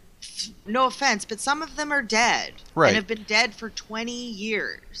 no offense, but some of them are dead. Right. And have been dead for 20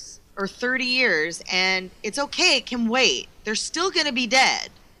 years or 30 years, and it's okay, it can wait. They're still going to be dead.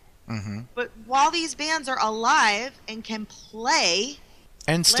 Mm-hmm. But while these bands are alive and can play...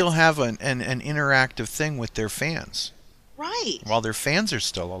 And still have an interactive thing with their fans. Right. While their fans are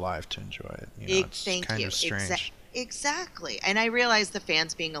still alive to enjoy it. It's Thank kind you. of strange. Exactly. And I realize the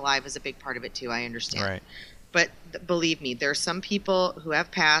fans being alive is a big part of it, too. I understand. Right. But believe me, there are some people who have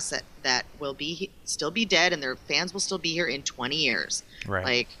passed that will still be dead, and their fans will still be here in 20 years. Right.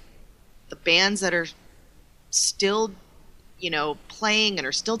 Like, the bands that are still, playing and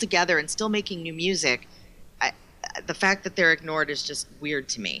are still together and still making new music, the fact that they're ignored is just weird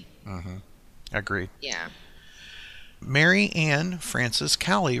to me. Mm-hmm. Agreed. Yeah. Mary Ann Francis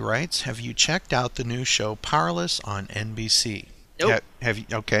Cowley writes, have you checked out the new show Powerless on NBC? Nope. Have you?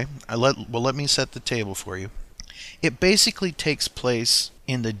 Okay. Let me set the table for you. It basically takes place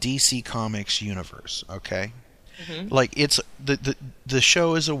in the DC Comics universe, okay? Mm-hmm. Like it's the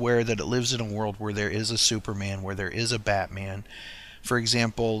show is aware that it lives in a world where there is a Superman, where there is a Batman. For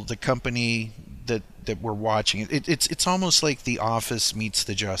example, the company that we're watching, it's almost like The Office meets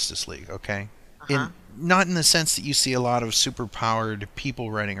the Justice League, okay? Uh-huh. Not in the sense that you see a lot of superpowered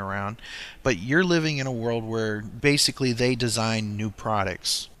people running around, but you're living in a world where basically they design new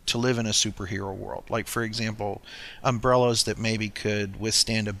products to live in a superhero world. Like, for example, umbrellas that maybe could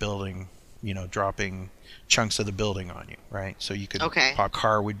withstand a building, dropping chunks of the building on you, right? So you could, a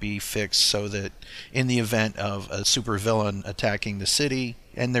car would be fixed so that in the event of a supervillain attacking the city,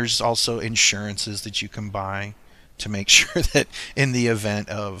 and there's also insurances that you can buy to make sure that in the event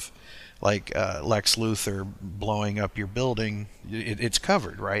of Lex Luthor blowing up your building, it's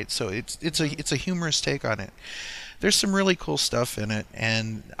covered, right? So it's a humorous take on it. There's some really cool stuff in it,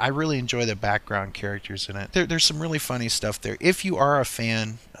 and I really enjoy the background characters in it. There's some really funny stuff there. If you are a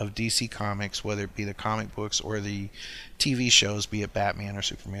fan of DC Comics, whether it be the comic books or the TV shows, be it Batman or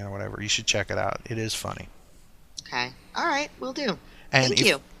Superman or whatever, you should check it out. It is funny. Okay. All right. Will do. And Thank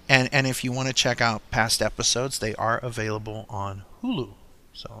you. And if you want to check out past episodes, they are available on Hulu.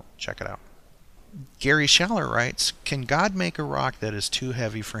 So check it out. Gary Schaller writes, can God make a rock that is too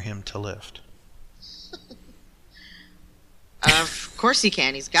heavy for him to lift? Of course he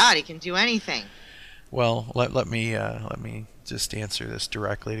can. He's God. He can do anything. Well, let me just answer this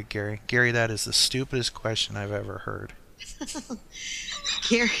directly to Gary. Gary, that is the stupidest question I've ever heard.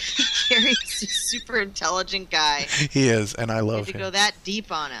 Gary's a super intelligent guy. He is, and I love him. To go that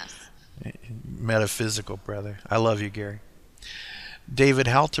deep on us. Metaphysical, brother. I love you, Gary. David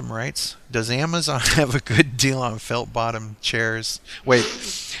Haltom writes, does Amazon have a good deal on felt bottom chairs?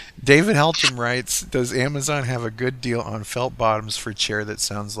 Wait, David Haltom writes, does Amazon have a good deal on felt bottoms for chair that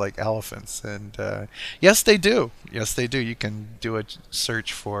sounds like elephants? And yes, they do. Yes, they do. You can do a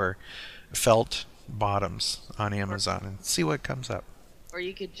search for felt bottoms on Amazon and see what comes up. Or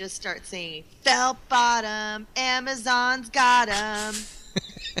you could just start singing, felt bottom, Amazon's got 'em.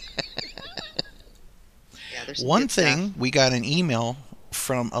 Yeah, there's One thing, stuff. we got an email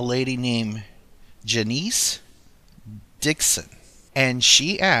from a lady named Janice Dixon, and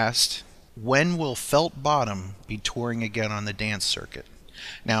she asked, when will Felt Bottom be touring again on the dance circuit?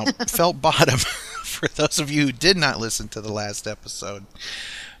 Now, Felt Bottom, for those of you who did not listen to the last episode,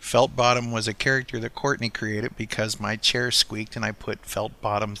 Felt Bottom was a character that Courtney created because my chair squeaked and I put felt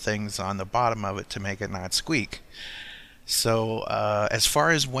bottom things on the bottom of it to make it not squeak. So, as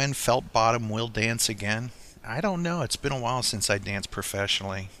far as when Felt Bottom will dance again, I don't know. It's been a while since I danced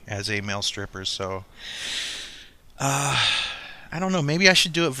professionally as a male stripper, so I don't know. Maybe I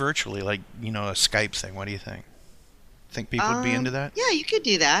should do it virtually, like, a Skype thing. What do you think? Think people would be into that? Yeah, you could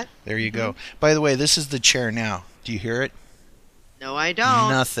do that. There you go. By the way, this is the chair now. Do you hear it? No, I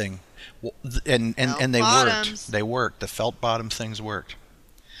don't. Nothing. And they bottoms. worked. They worked. The felt bottom things worked.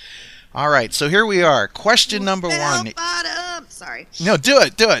 All right, so here we are. Question number one. Felt bottom. Sorry. No, do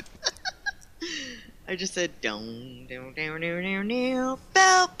it. I just said, down,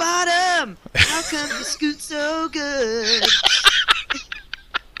 felt bottom. How come you scoot so good?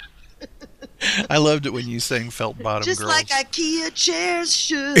 I loved it when you sang Felt Bottom Just Girls. like IKEA chairs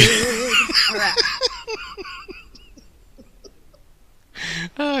should. All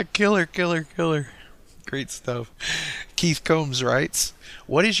right. Killer. Great stuff. Keith Combs writes,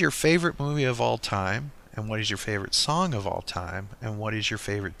 what is your favorite movie of all time? And what is your favorite song of all time? And what is your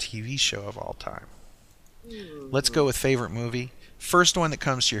favorite TV show of all time? Let's go with favorite movie. First one that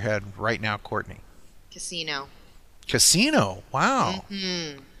comes to your head right now, Courtney. Casino. Casino. Wow.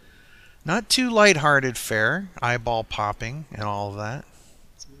 Hmm. Not too lighthearted fare, eyeball popping and all of that.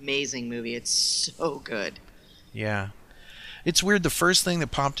 It's an amazing movie. It's so good. Yeah. It's weird. The first thing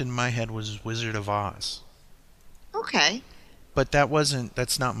that popped in my head was Wizard of Oz. Okay. But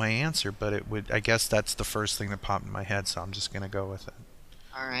that's not my answer, but I guess that's the first thing that popped in my head, so I'm just going to go with it.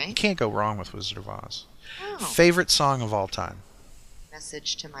 All You right. can't go wrong with Wizard of Oz. Oh. Favorite song of all time?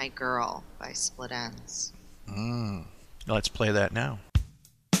 Message to My Girl by Split Enz. Let's play that now.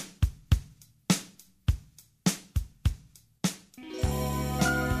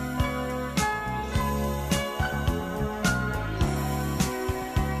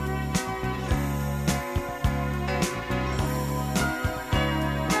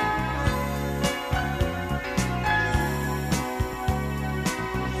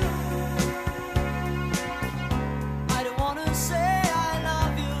 I don't wanna say I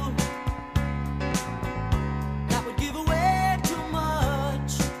love you. That would give away too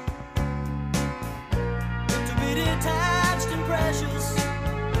much. To be detached and precious.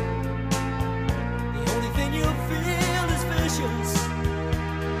 The only thing you feel is vicious.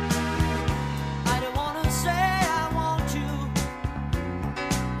 I don't wanna say I want you,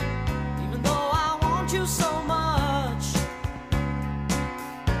 even though I want you so much.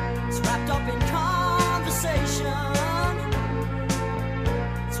 It's wrapped up in conversation.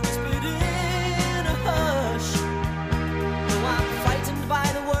 It's whispered in a hush. Though I'm frightened by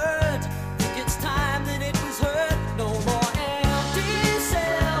the word, think it's time that it was heard. No more empty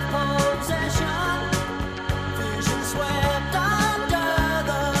self-possession. Vision swept under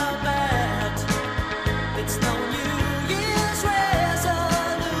the mat. It's no New Year's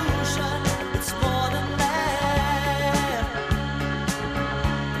resolution. It's more than that.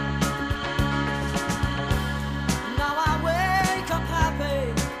 Now I wake up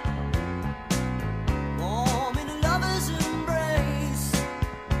happy, warm in a lover's embrace.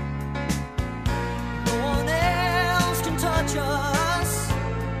 No one else can touch us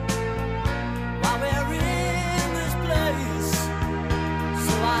while we're in this place.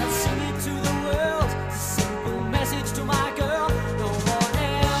 So I sing it to the world, a simple message to my girl. No more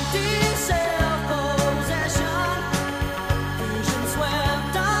empty self-possession. Vision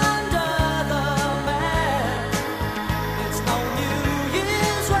swept under the mat. It's no New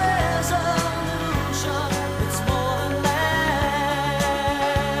Year's resolution. It's more than that.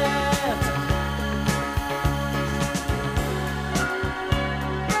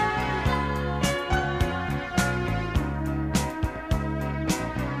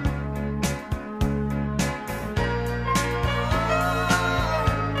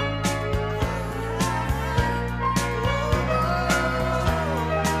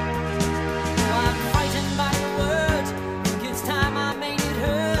 I'm frightened by the words. Think it's time I made it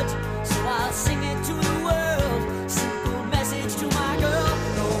hurt. So I'll sing it to the world. Simple message to my girl.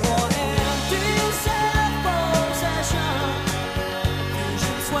 No more empty self-possession.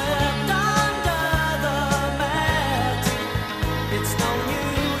 Vision swept under the mat. It's no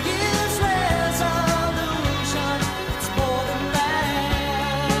New Year's resolution. It's more than that.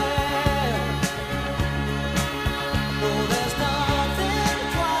 No, there's nothing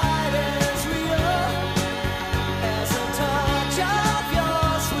quite as real as a touch of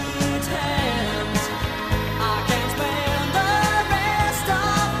your sweet hand. I can't spend the rest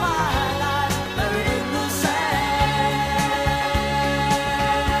of my life buried in the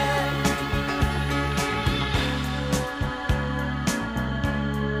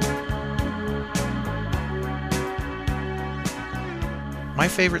My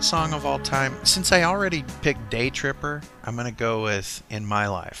favorite song of all time, since I already picked Day Tripper, I'm going to go with In My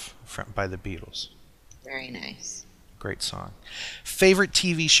Life by the Beatles. Very nice. Great song. Favorite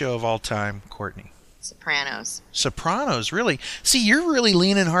TV show of all time, Courtney? Sopranos. Sopranos, really? See, you're really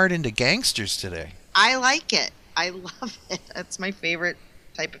leaning hard into gangsters today. I like it. I love it. That's my favorite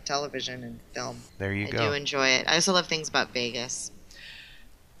type of television and film. There you I go. do enjoy it. I also love things about Vegas.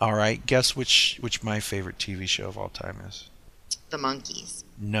 All right, guess which my favorite TV show of all time is? The Monkees.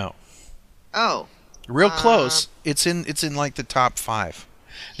 No. Oh. Real close. It's in like the top 5.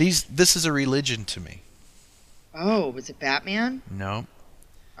 This is a religion to me. Oh, was it Batman? No.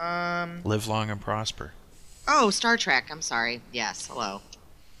 Live long and prosper. Oh, Star Trek. I'm sorry. Yes. Hello.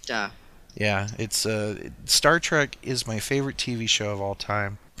 Duh. Yeah, it's Star Trek is my favorite TV show of all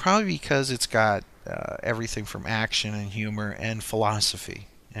time. Probably because it's got everything from action and humor and philosophy,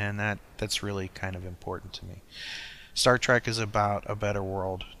 and that's really kind of important to me. Star Trek is about a better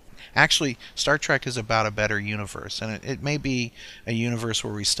world. Actually, Star Trek is about a better universe, and it may be a universe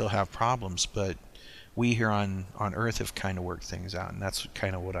where we still have problems, but we here on Earth have kind of worked things out, and that's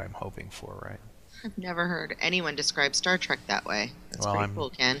kind of what I'm hoping for, right? I've never heard anyone describe Star Trek that way. That's Well, pretty cool,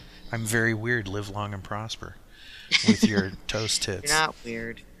 Ken. I'm very weird. Live long and prosper with your toast tits. You're not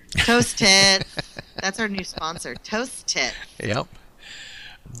weird. Toast Tit. That's our new sponsor, Toast Tit. Yep.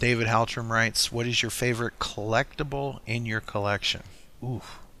 David Haltram writes, what is your favorite collectible in your collection? Ooh.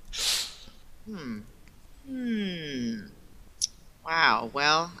 Wow.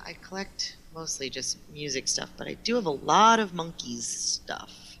 Well, I collect mostly just music stuff, but I do have a lot of monkeys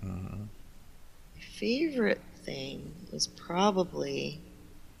stuff. Mm-hmm. My favorite thing is probably,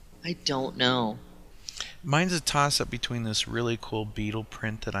 I don't know. Mine's a toss-up between this really cool Beatle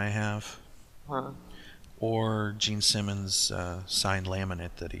print that I have Huh. or Gene Simmons' signed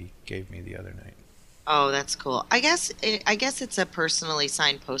laminate that he gave me the other night. Oh, that's cool. I guess it's a personally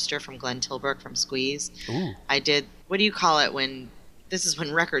signed poster from Glenn Tilbrook from Squeeze. Ooh. I did. What do you call it when? This is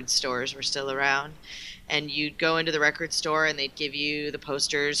when record stores were still around, and you'd go into the record store and they'd give you the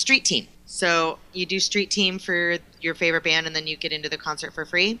posters. Street Team. So you do Street Team for your favorite band, and then you get into the concert for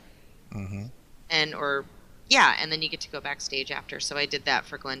free. Mm-hmm. And then you get to go backstage after. So I did that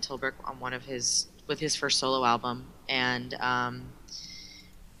for Glenn Tilbrook on with his first solo album, and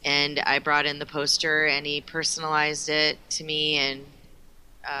I brought in the poster, and he personalized it to me and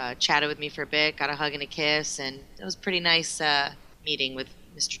chatted with me for a bit, got a hug and a kiss, and it was a pretty nice meeting with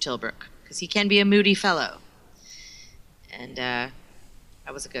Mr. Tilbrook, because he can be a moody fellow. And that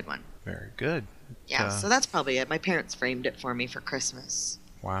was a good one. Very good. Yeah, so that's probably it. My parents framed it for me for Christmas.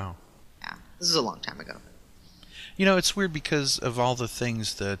 Wow. Yeah, this was a long time ago. You know, it's weird because of all the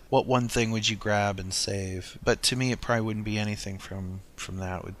things what one thing would you grab and save? But to me, it probably wouldn't be anything from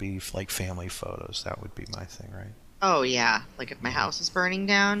that. It would be like family photos. That would be my thing, right? Oh, yeah. Like if my house was burning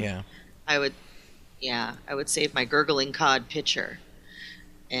down, Yeah. I would save my gurgling cod picture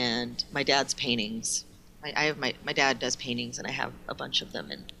and my dad's paintings. My dad does paintings, and I have a bunch of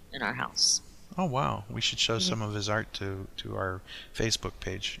them in our house. Oh, wow. We should show some of his art to our Facebook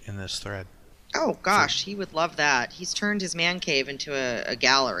page in this thread. Oh, gosh, he would love that. He's turned his man cave into a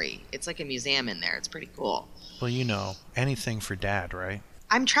gallery. It's like a museum in there. It's pretty cool. Well, you know, anything for Dad, right?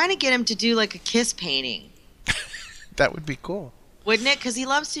 I'm trying to get him to do like a Kiss painting. That would be cool. Wouldn't it? Because he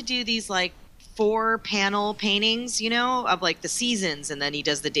loves to do these like 4-panel paintings, of like the seasons, and then he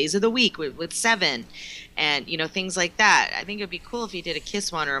does the days of the week with 7, and things like that. I think it would be cool if he did a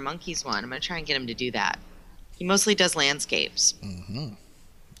Kiss one or a Monkees one. I'm going to try and get him to do that. He mostly does landscapes. Mm-hmm.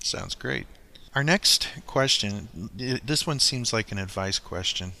 Sounds great. Our next question, this one seems like an advice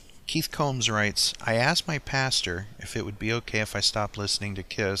question. Keith Combs writes, I asked my pastor if it would be okay if I stopped listening to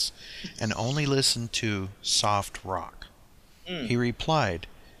Kiss and only listened to soft rock. He replied,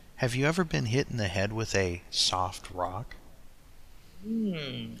 have you ever been hit in the head with a soft rock?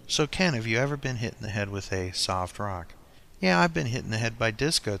 So Ken, have you ever been hit in the head with a soft rock? Yeah, I've been hit in the head by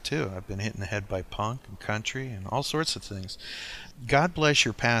disco too. I've been hit in the head by punk and country and all sorts of things. God bless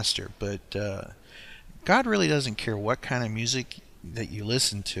your pastor, but God really doesn't care what kind of music that you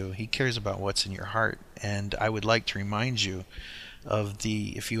listen to. He cares about what's in your heart. And I would like to remind you of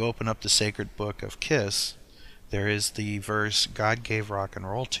if you open up the sacred book of Kiss, there is the verse, God gave rock and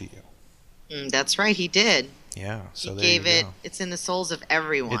roll to you. That's right, he did. Yeah, so he there gave you it. go. It's in the souls of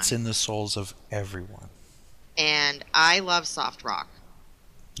everyone. It's in the souls of everyone. And I love soft rock.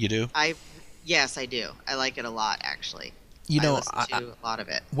 You do? Yes, I do. I like it a lot, actually. You know, I listen to a lot of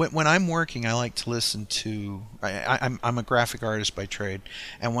it. When I'm working, I like to listen to. I'm a graphic artist by trade,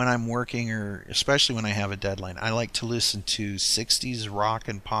 and when I'm working, or especially when I have a deadline, I like to listen to '60s rock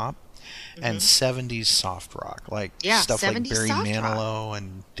and pop, and '70s soft rock, like stuff like 70s Barry soft Manilow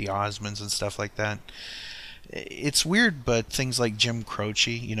and the Osmonds and stuff like that. It's weird, but things like Jim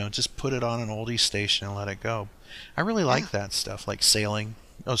Croce, just put it on an oldie station and let it go. I really like that stuff, like sailing.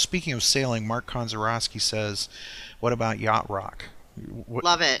 Oh, speaking of sailing, Mark Konzarowski says, what about yacht rock?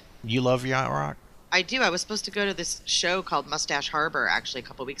 Love it. You love yacht rock? I do. I was supposed to go to this show called Mustache Harbor actually a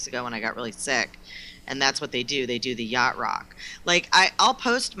couple weeks ago when I got really sick. And that's what they do. They do the yacht rock. Like, I'll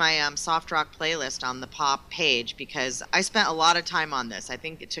post my soft rock playlist on the pop page because I spent a lot of time on this. I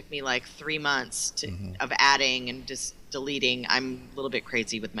think it took me like 3 months of adding and just deleting. I'm a little bit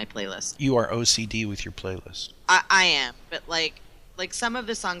crazy with my playlist. You are OCD with your playlist. I am. But like some of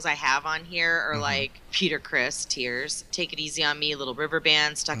the songs I have on here are like Peter Criss, Tears, Take It Easy on Me, Little River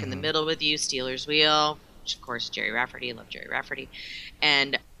Band, Stuck in the Middle with You, Steelers Wheel, which of course Jerry Rafferty. I love Jerry Rafferty.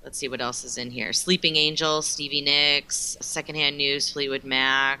 And let's see what else is in here. Sleeping Angel, Stevie Nicks, Secondhand News, Fleetwood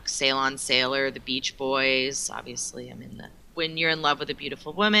Mac, Sail on Sailor, The Beach Boys. Obviously, I'm in the When You're in Love with a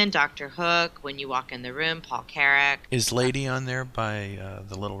Beautiful Woman, Dr. Hook, When You Walk in the Room, Paul Carrack. Is Lady on there by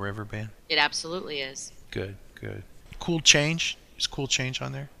the Little River Band? It absolutely is. Good, good. Cool Change. Is Cool Change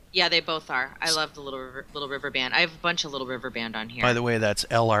on there? Yeah, they both are. I love the Little River Band. I have a bunch of Little River Band on here. By the way, that's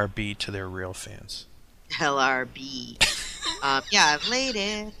LRB to their real fans. LRB. Yeah,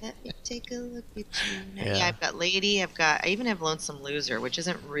 Lady, let me take a look at you. Yeah, I've got Lady. I even have Lonesome Loser, which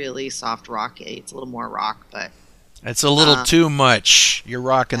isn't really soft rock. It's a little more rock, but It's a little too much. You're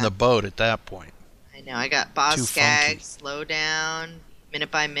rocking the boat at that point. I know. I got Boz Too Scaggs, funky. Slow Down, Minute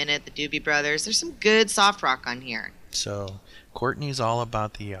by Minute, the Doobie Brothers. There's some good soft rock on here. So, Courtney's all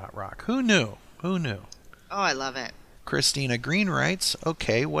about the yacht rock. Who knew? Who knew? Oh, I love it. Christina Green writes,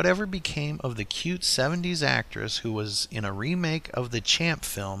 okay, whatever became of the cute 70s actress who was in a remake of the Champ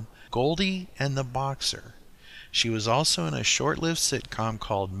film, Goldie and the Boxer? She was also in a short-lived sitcom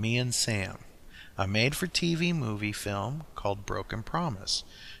called Me and Sam, a made-for-TV movie film called Broken Promise.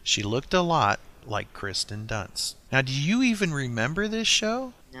 She looked a lot like Kristen Dunst. Now, do you even remember this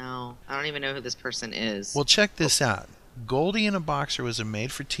show? No, I don't even know who this person is. Well, check this out. Goldie and a Boxer was a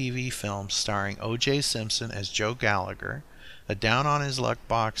made-for-TV film starring O.J. Simpson as Joe Gallagher, a down-on-his-luck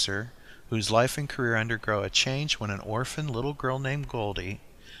boxer whose life and career undergo a change when an orphan little girl named Goldie,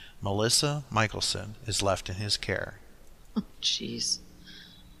 Melissa Michelson, is left in his care. Jeez.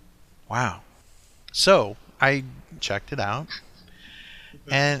 Wow. So, I checked it out,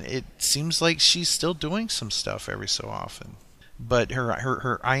 and it seems like she's still doing some stuff every so often. But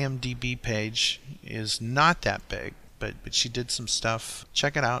her IMDb page is not that big, but she did some stuff.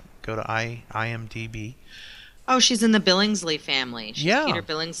 Check it out. Go to IMDb. Oh, she's in the Billingsley family. She's Yeah. Peter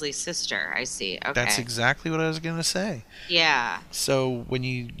Billingsley's sister. I see. Okay. That's exactly what I was going to say. Yeah. So when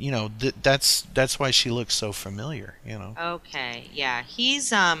you know, that's why she looks so familiar, you know. Okay. Yeah.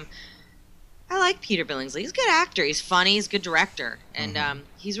 He's I like Peter Billingsley. He's a good actor. He's funny. He's a good director, and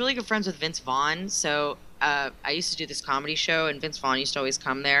he's really good friends with Vince Vaughn. So I used to do this comedy show, and Vince Vaughn used to always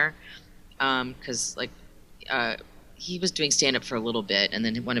come there because he was doing stand-up for a little bit, and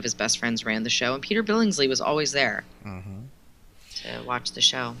then one of his best friends ran the show, and Peter Billingsley was always there to watch the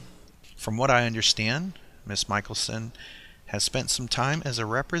show. From what I understand, Miss Michelson has spent some time as a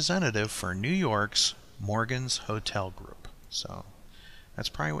representative for New York's Morgan's Hotel Group. So that's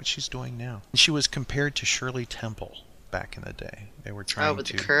probably what she's doing now. She was compared to Shirley Temple back in the day. They were trying with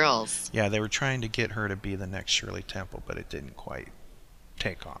to the curls. Yeah, they were trying to get her to be the next Shirley Temple, but it didn't quite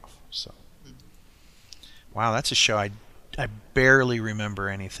take off. So, wow, that's a show I barely remember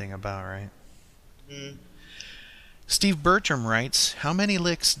anything about, right? Steve Bertram writes, how many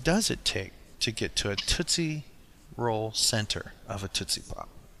licks does it take to get to a Tootsie Roll center of a Tootsie Pop?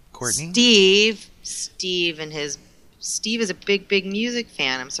 Courtney? Steve is a big music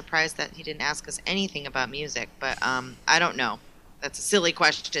fan. I'm surprised that he didn't ask us anything about music, but I don't know. That's a silly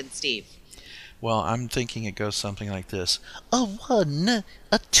question, Steve. Well, I'm thinking it goes something like this. A 1,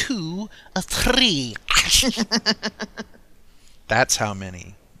 a 2, a 3. That's how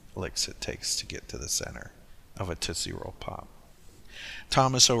many licks it takes to get to the center of a Tootsie Roll Pop.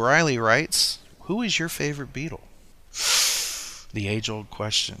 Thomas O'Reilly writes, who is your favorite Beatle? The age-old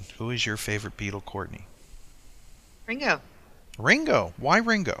question. Who is your favorite Beatle, Courtney? Ringo. Ringo. Why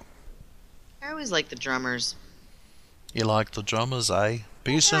Ringo? I always like the drummers. You like the drummers, eh?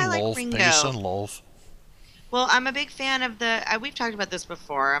 Peace Yeah, I and like love, Ringo. peace and love. Well, I'm a big fan of we've talked about this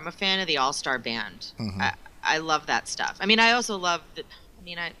before. I'm a fan of the All-Star Band. I love that stuff. I mean, I also love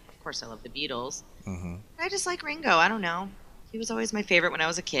of course I love the Beatles. I just like Ringo. I don't know. He was always my favorite when I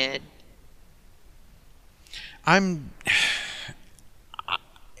was a kid.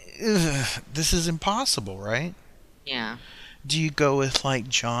 This is impossible, right? Yeah. Do you go with like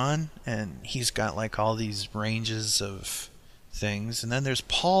John, and he's got like all these ranges of things, and then there's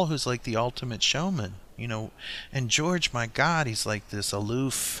Paul, who's like the ultimate showman, you know, and George, my God, he's like this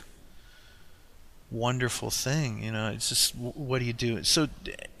aloof, wonderful thing, you know. It's just, what do you do? So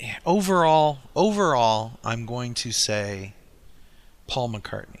overall, I'm going to say Paul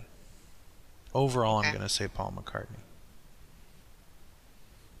McCartney. Overall, I'm going to say Paul McCartney.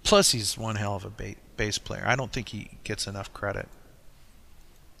 Plus, he's one hell of a bass player. I don't think he gets enough credit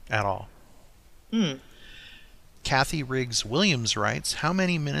at all. Kathy Riggs Williams writes, how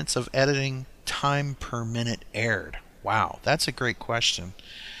many minutes of editing time per minute aired? Wow, that's a great question.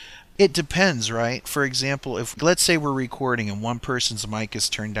 It depends, right? For example, if let's say we're recording and one person's mic is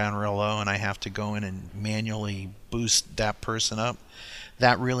turned down real low and I have to go in and manually boost that person up,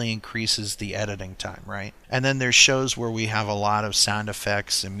 that really increases the editing time, right? And then there's shows where we have a lot of sound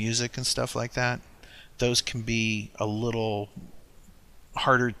effects and music and stuff like that. Those can be a little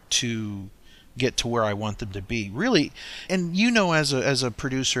harder to get to where I want them to be. Really, and you know, as a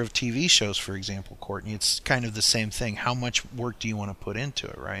producer of TV shows, for example, Courtney, it's kind of the same thing. How much work do you want to put into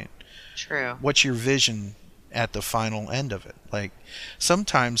it, right? True. What's your vision at the final end of it? Like,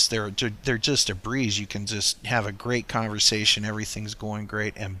 sometimes they're just a breeze. You can just have a great conversation, everything's going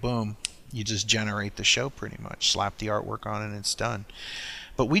great, and boom, you just generate the show pretty much. Slap the artwork on it and it's done.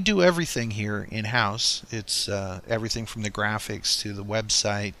 But we do everything here in-house. It's everything from the graphics to the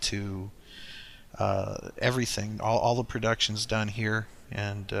website to everything. All the production's done here.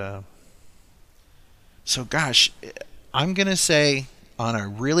 And so, gosh, I'm going to say on a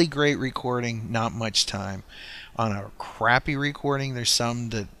really great recording, not much time. On a crappy recording, there's some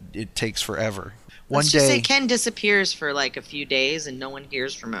that it takes forever. Let's just say Ken disappears for like a few days and no one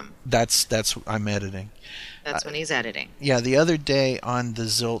hears from him. That's I'm editing. That's when he's editing. Yeah, the other day on the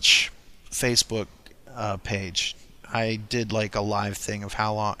Zilch Facebook page, I did like a live thing of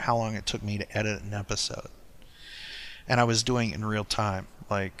how long it took me to edit an episode. And I was doing it in real time.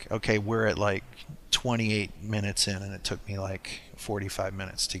 Like, okay, we're at like 28 minutes in, and it took me like 45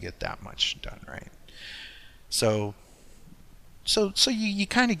 minutes to get that much done, right? So you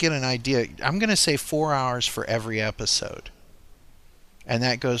kind of get an idea. I'm going to say 4 hours for every episode. And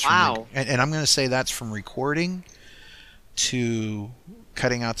that goes from and I'm going to say that's from recording to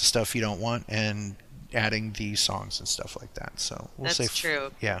cutting out the stuff you don't want and adding the songs and stuff like that. So we'll say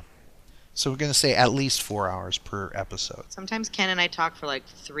true. Yeah. So we're going to say at least 4 hours per episode. Sometimes Ken and I talk for like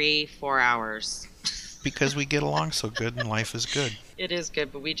 3-4 hours. Because we get along so good and life is good. It is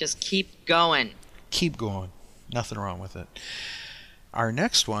good, but we just keep going. Keep going. Nothing wrong with it. Our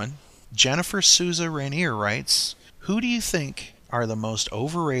next one, Jennifer Souza Rainier writes, who do you think are the most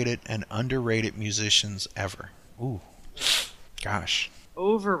overrated and underrated musicians ever? Ooh. Gosh.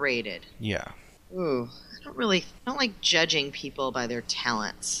 Overrated. Yeah. Ooh. I don't like judging people by their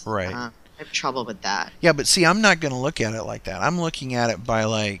talents. Right. I have trouble with that. Yeah, but see, I'm not going to look at it like that. I'm looking at it by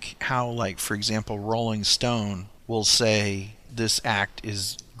like how, like, for example, Rolling Stone will say this act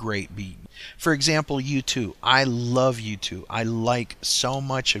is great beat. For example, U2. I love U2. I like so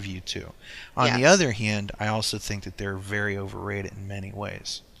much of U2. On the other hand, I also think that they're very overrated in many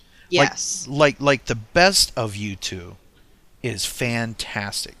ways. Yes. Like the best of U2 is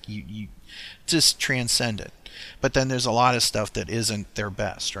fantastic. You just transcendent. But then there's a lot of stuff that isn't their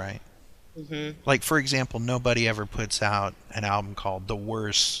best, right? Mm-hmm. Like, for example, nobody ever puts out an album called The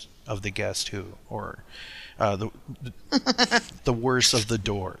Worst of the Guess Who, or the Worst of the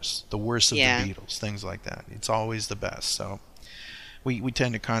Doors, The Worst of the Beatles, things like that. It's always the best. So we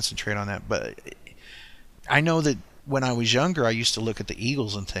tend to concentrate on that. But I know that when I was younger, I used to look at the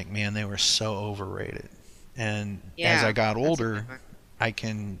Eagles and think, man, they were so overrated. And as I got older, I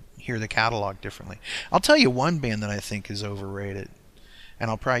can hear the catalog differently. I'll tell you one band that I think is overrated, and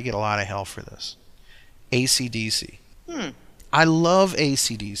I'll probably get a lot of hell for this. AC/DC. I love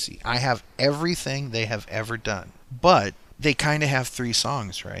AC/DC. I have everything they have ever done. But they kind of have 3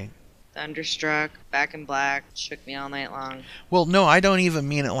 songs, right? Thunderstruck, Back in Black, Shook Me All Night Long. Well, no, I don't even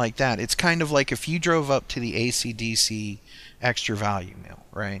mean it like that. It's kind of like if you drove up to the AC/DC Extra Value Mill,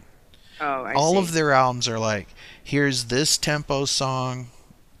 right? Oh, I see. All of their albums are like, here's this tempo song,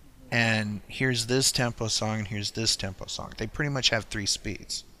 and here's this tempo song, and here's this tempo song. They pretty much have 3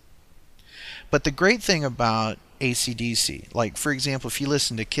 speeds. But the great thing about AC/DC, like, for example, if you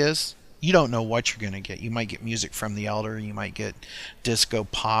listen to Kiss, you don't know what you're going to get. You might get music from The Elder, you might get disco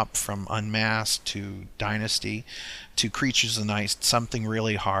pop from Unmasked to Dynasty to Creatures of the Night, something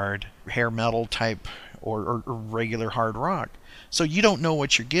really hard, hair metal type, or regular hard rock. So you don't know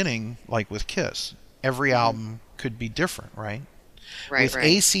what you're getting, like with Kiss. Every album could be different, right? With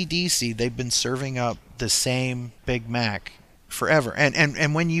AC/DC, they've been serving up the same Big Mac forever.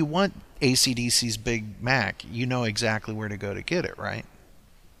 And when you want AC/DC's Big Mac, you know exactly where to go to get it, right?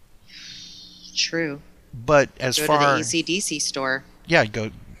 True. But as go far to the AC/DC store. Yeah,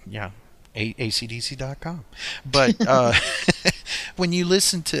 acdc.com. But when you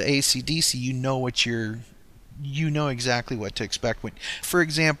listen to AC/DC, you know exactly what to expect. For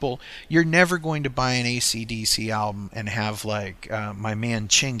example, you're never going to buy an AC/DC album and have like my man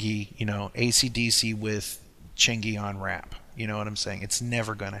Chingy, AC/DC with Chingy on rap. You know what I'm saying? It's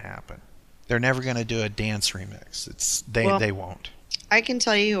never going to happen. They're never going to do a dance remix. They won't. I can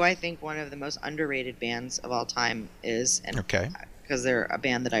tell you who I think one of the most underrated bands of all time is, and because they're a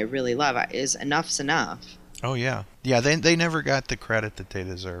band that I really love, is Enough's Enough. Oh yeah, they never got the credit that they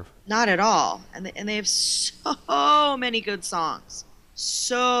deserve. Not at all, and they have so many good songs,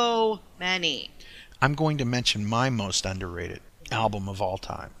 so many. I'm going to mention my most underrated album of all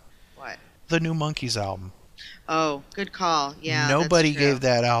time. What? The New Monkeys album. Oh, good call. Yeah. Nobody gave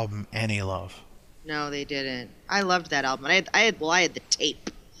that album any love. No, they didn't. I loved that album. I had the tape.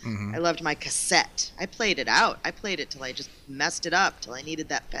 Mhm. I loved my cassette. I played it out. I played it till I just messed it up, till I needed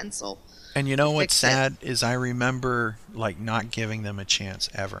that pencil. And you know what's Fix it. sad is I remember like not giving them a chance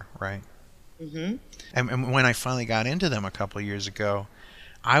ever, right? Hmm. And when I finally got into them a couple of years ago,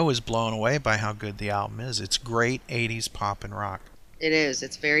 I was blown away by how good the album is. It's great 80s pop and rock. It is.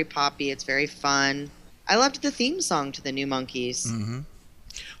 It's very poppy. It's very fun. I loved the theme song to the New Monkeys. Hmm.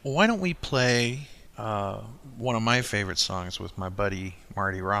 Well, why don't we play one of my favorite songs with my buddy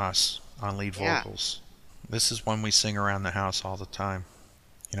Marty Ross on lead Yeah. vocals? This is one we sing around the house all the time.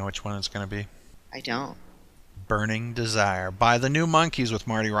 You know which one it's going to be? I don't. Burning Desire by the New Monkeys with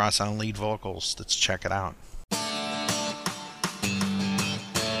Marty Ross on lead vocals. Let's check it out.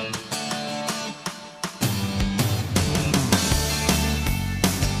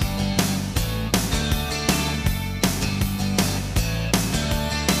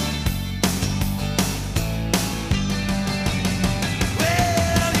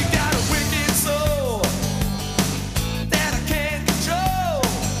 Well, you got a wicked soul that I can't control,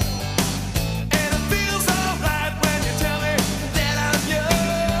 and it feels alright when you tell me that I'm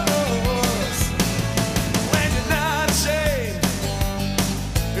yours. When you're not ashamed,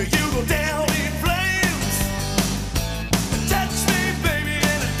 you go down in flames. Touch me, baby,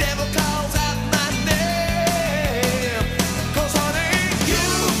 and the devil calls out my name. 'Cause honey, you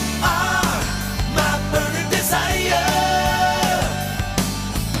are my burning desire.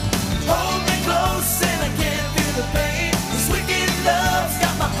 Hold me close and I can't feel the pain. This wicked love's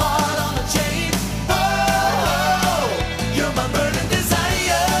got my heart on a chain. Oh, you're my burning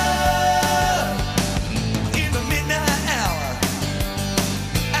desire. In the midnight hour,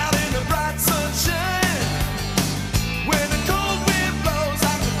 out in the bright sunshine, when the cold wind blows,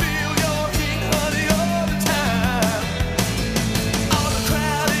 I can feel your heat, honey, all the time. On a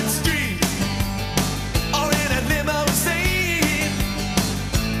crowded street, or in a limousine.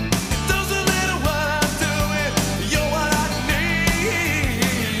 Doesn't matter what I'm doing, you're what I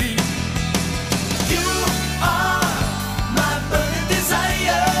need. You are my burning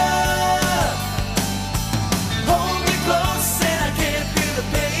desire. Hold me close and I can't feel the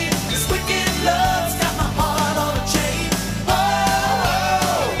pain. This wicked love's got my heart on a chain.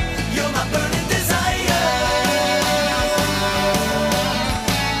 Oh, you're my burning desire.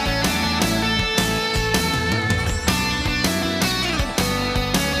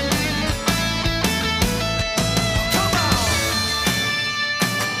 Come on.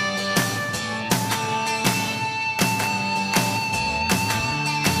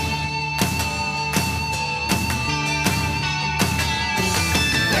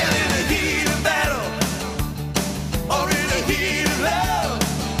 Well, in the heat of battle, or in the heat of love,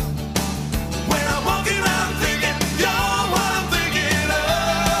 when I'm walking around thinking you're what I'm thinking of.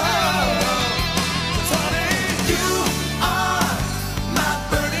 'Cause honey, you are my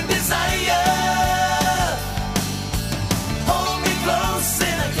burning desire. Hold me close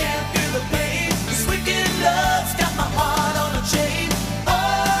and I can't feel the pain. This wicked love's got my heart on a chain.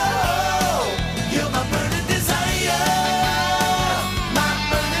 Oh, you're my burning desire. My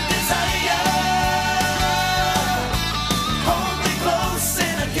burning desire. Hold me close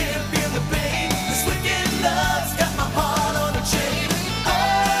and I can't feel the pain. This wicked love's got my heart on a chain.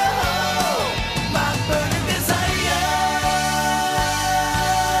 Oh, my burning desire.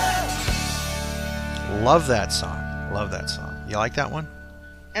 Love that song. Love that song. You like that one?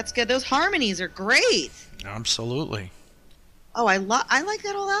 That's good. Those harmonies are great. Absolutely. Oh, I like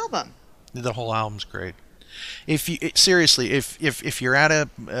that whole album. The whole album's great. If you seriously, if you're at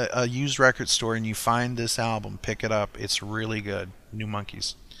a used record store and you find this album, pick it up. It's really good. New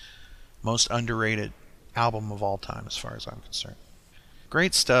Monkeys, most underrated album of all time, as far as I'm concerned.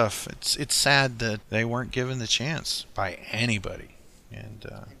 Great stuff. It's sad that they weren't given the chance by anybody, and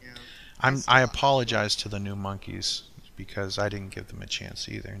I apologize to the New Monkeys because I didn't give them a chance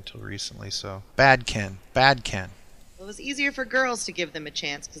either until recently. So bad Ken. It was easier for girls to give them a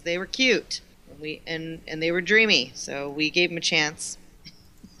chance because they were cute and they were dreamy. So we gave them a chance.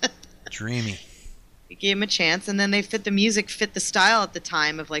 Dreamy. We gave them a chance, and then the music fit the style at the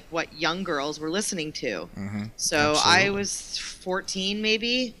time of like what young girls were listening to. Mm-hmm. So I Absolutely. was 14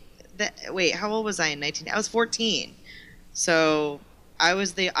 maybe. Wait, how old was I in 19? I was 14. So I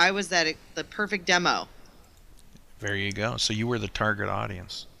was the perfect demo. There you go. So you were the target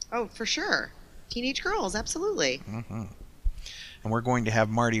audience. Oh, for sure. Teenage girls, absolutely. Hmm. And we're going to have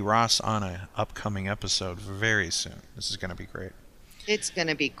Marty Ross on an upcoming episode very soon. This is going to be great. It's going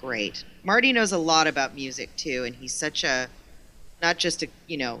to be great. Marty knows a lot about music too, and he's such a not just a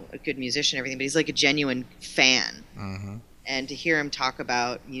good musician and everything, but he's like a genuine fan. Mm-hmm. And to hear him talk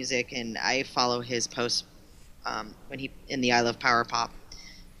about music, and I follow his posts when he in the I Love Power Pop,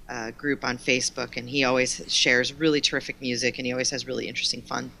 group on Facebook, and he always shares really terrific music, and he always has really interesting,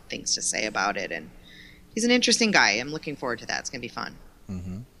 fun things to say about it. And he's an interesting guy. I'm looking forward to that. It's going to be fun.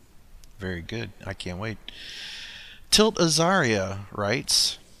 Mm-hmm. Very good. I can't wait. Tilt Azaria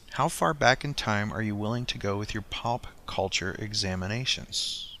writes, how far back in time are you willing to go with your pop culture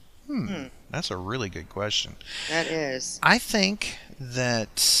examinations? That's a really good question. That is. I think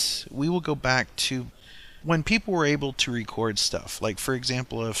that we will go back to when people were able to record stuff. Like, for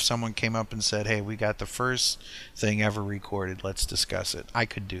example, if someone came up and said, hey, we got the first thing ever recorded, let's discuss it. I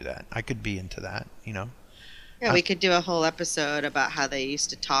could do that. I could be into that, you know? Yeah, we could do a whole episode about how they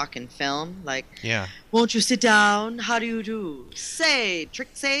used to talk and film. Like, Yeah. won't you sit down? How do you do? Say,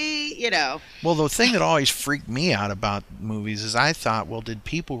 Trixie, you know. Well, the thing that always freaked me out about movies is I thought, well, did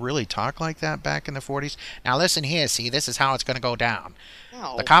people really talk like that back in the 40s? Now listen here, see, this is how it's going to go down.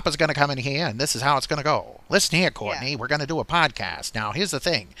 No. The cop is going to come in here, and this is how it's going to go. Listen here, Courtney, Yeah. we're going to do a podcast. Now, here's the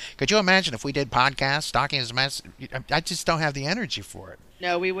thing. Could you imagine if we did podcasts, talking as mess? I just don't have the energy for it.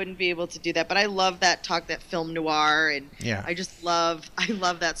 No, we wouldn't be able to do that. But I love that talk, that film noir, and Yeah. I love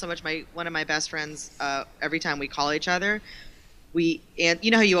that so much. One of my best friends, every time we call each other, and you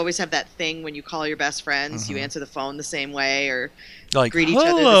know how you always have that thing when you call your best friends, you answer the phone the same way or Like, greet each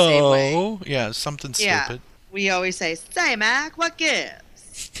other the same way. hello. Yeah, something Yeah, stupid. we always say, "Say, Mac, what gives?"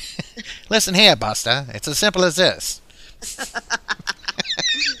 Listen here, Buster. It's as simple as this. Say,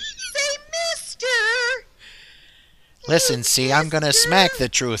 Mister. Listen, see, I'm going to smack the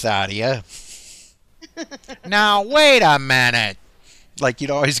truth out of you. Now, wait a minute. Like,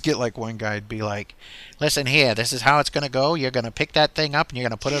 you'd always get, like, one guy'd be like, listen here, this is how it's going to go. You're going to pick that thing up and you're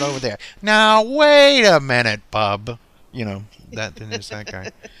going to put it over there. Now, wait a minute, bub. You know, then there's that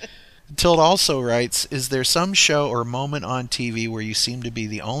guy. Tilt also writes, is there some show or moment on TV where you seem to be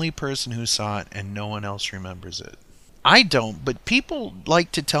the only person who saw it and no one else remembers it? I don't, but people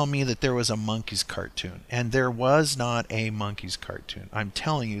like to tell me that there was a Monkeys cartoon, and there was not a Monkeys cartoon. I'm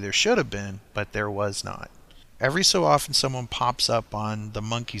telling you, there should have been, but there was not. Every so often someone pops up on the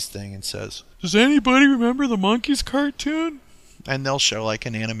Monkeys thing and says, does anybody remember the Monkeys cartoon? And they'll show like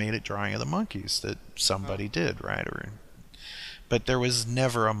an animated drawing of the Monkeys that somebody did, right? But there was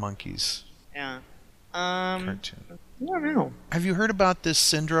never a Monkeys Yeah. cartoon. I don't know. Have you heard about this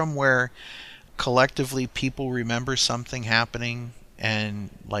syndrome where collectively people remember something happening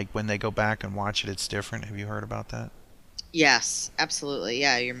and like when they go back and watch it it's different? Have you heard about that? Yes, absolutely.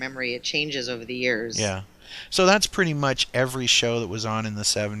 Yeah, your memory, it changes over the years. Yeah. So that's pretty much every show that was on in the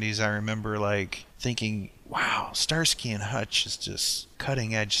 70s. I remember like thinking, wow, Starsky and Hutch is just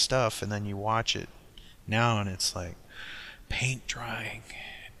cutting edge stuff, and then you watch it now and it's like paint drying.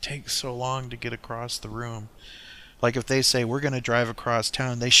 It takes so long to get across the room. Like if they say we're going to drive across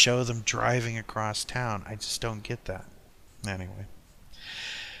town, they show them driving across town. I just don't get that. Anyway.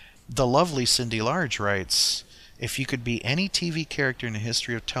 The lovely Cindy Large writes, if you could be any TV character in the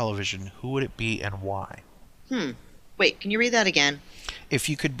history of television, who would it be and why? Wait, can you read that again? If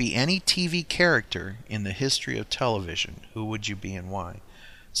you could be any TV character in the history of television, who would you be and why?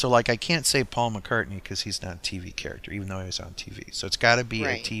 So like I can't say Paul McCartney because he's not a TV character, even though he was on TV. So it's got to be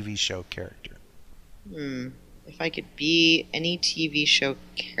Right. a TV show character. If I could be any TV show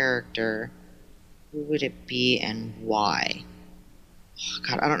character, who would it be and why? Oh,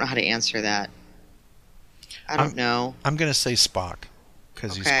 God, I don't know how to answer that. I don't know. I'm going to say Spock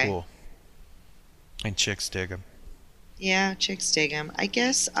because Okay. he's cool. And chicks dig him. Yeah, chicks dig him. I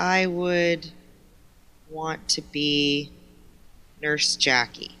guess I would want to be Nurse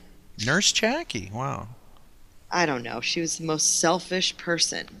Jackie. Nurse Jackie, wow. I don't know. She was the most selfish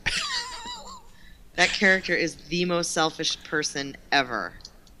person. That character is the most selfish person ever.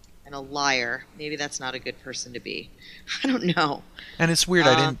 And a liar. Maybe that's not a good person to be. I don't know. And it's weird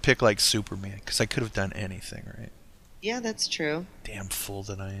I didn't pick like Superman because I could have done anything, right? Yeah, that's true. Damn fool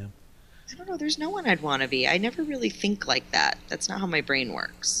that I am. I don't know. There's no one I'd want to be. I never really think like that. That's not how my brain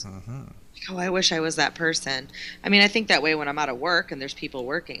works. Mm-hmm. Like, oh, I wish I was that person. I mean, I think that way when I'm out of work and there's people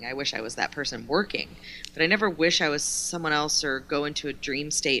working. I wish I was that person working. But I never wish I was someone else or go into a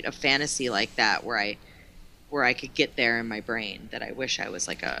dream state of fantasy like that where I could get there in my brain, that I wish I was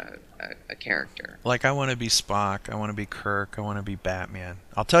like a character. Like I want to be Spock, I want to be Kirk, I want to be Batman.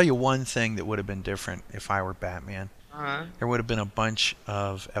 I'll tell you one thing that would have been different if I were Batman. Uh-huh. There would have been a bunch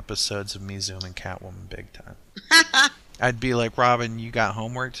of episodes of me zooming Catwoman big time. I'd be like, Robin, you got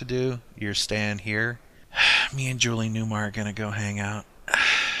homework to do. You're staying here. Me and Julie Newmar are going to go hang out.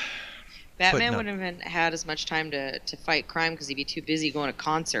 Batman no- wouldn't have had as much time to fight crime because he'd be too busy going to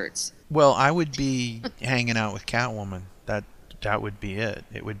concerts. Well, I would be hanging out with Catwoman. That would be it.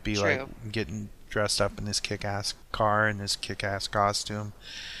 It would be True. like getting dressed up in this kick-ass car and this kick-ass costume.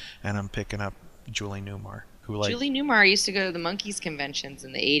 and I'm picking up Julie Newmar, who like Julie Newmar used to go to the Monkees conventions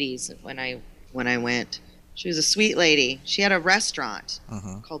in the 80s when I went. She was a sweet lady. She had a restaurant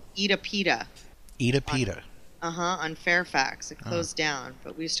called Ida Pita. Ida Pita. On Fairfax. It closed down,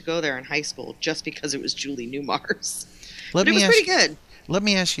 but we used to go there in high school just because it was Julie Newmar's. But it was pretty good. Let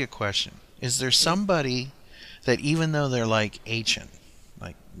me ask you a question. Is there somebody that even though they're like ancient,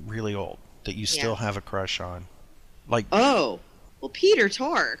 like really old, that you still have a crush on? Like, oh, well, Peter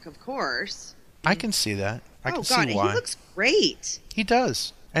Tork, of course. I can see that. I can see why. He looks great. He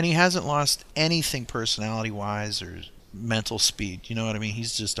does. And he hasn't lost anything personality-wise or mental speed. You know what I mean?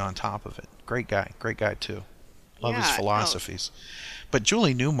 He's just on top of it. Great guy. Great guy, too. Love his philosophies. But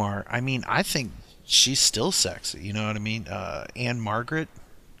Julie Newmar, I mean, I think she's still sexy. You know what I mean? Anne Margaret,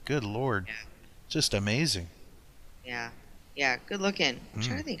 good Lord. Yeah. Just amazing. Yeah. Yeah, good looking. I'm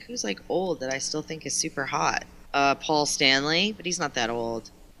trying to think who's like old that I still think is super hot. Paul Stanley, but he's not that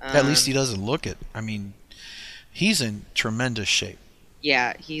old. At least he doesn't look it. I mean, he's in tremendous shape.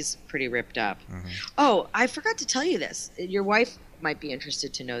 Yeah, he's pretty ripped up. Oh, I forgot to tell you this. Your wife might be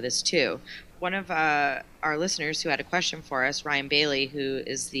interested to know this too. One of our listeners who had a question for us, Ryan Bailey, who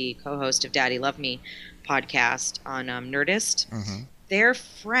is the co-host of Daddy Love Me podcast on Nerdist, their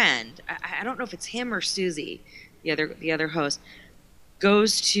friend, I don't know if it's him or Susie, the other host,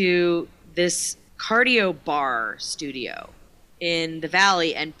 goes to this cardio bar studio in the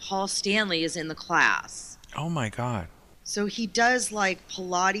Valley, and Paul Stanley is in the class. Oh my God. So he does like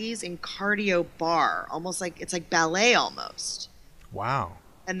Pilates and cardio bar, almost like it's like ballet almost. Wow.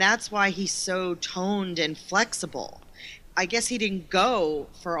 And that's why he's so toned and flexible. I guess he didn't go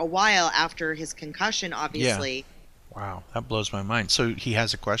for a while after his concussion, obviously. Yeah. Wow, that blows my mind. So he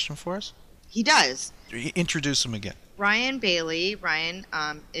has a question for us? He does. Introduce him again. Ryan Bailey. Ryan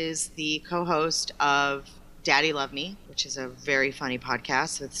is the co-host of Daddy Love Me, which is a very funny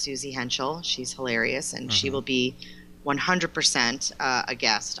podcast with Susie Henschel. She's hilarious, and she will be 100% a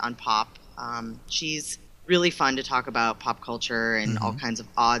guest on Pop. She's really fun to talk about pop culture and all kinds of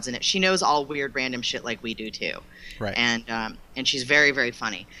odds in it. She knows all weird random shit like we do too. Right. And she's very, very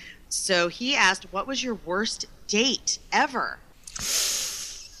funny. So he asked, what was your worst date ever?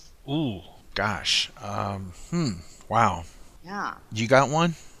 Ooh, gosh. Wow. Yeah. You got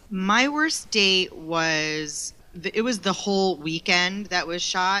one? My worst date was it was the whole weekend that was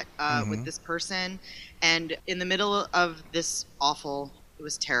shot with this person, and in the middle of this awful, it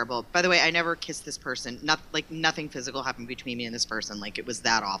was terrible. By the way, I never kissed this person. Nothing physical happened between me and this person. Like, it was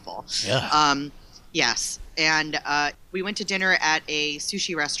that awful. Yeah. Yes, and we went to dinner at a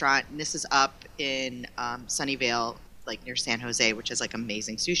sushi restaurant, and this is up in Sunnyvale, like near San Jose, which is like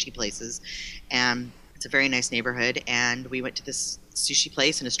amazing sushi places, and it's a very nice neighborhood. And we went to this sushi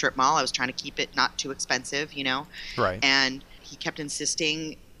place in a strip mall. I was trying to keep it not too expensive, you know. Right. And he kept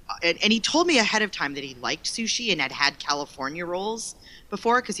insisting, and he told me ahead of time that he liked sushi and had California rolls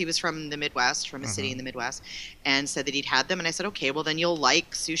before, because he was from the Midwest, from a city in the Midwest, and said that he'd had them. And I said, okay, well then you'll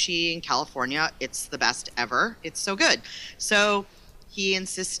like sushi in California. It's the best ever. It's so good. So he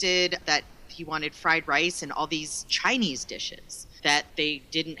insisted that he wanted fried rice and all these Chinese dishes that they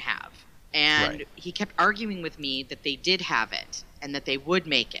didn't have. And he kept arguing with me that they did have it and that they would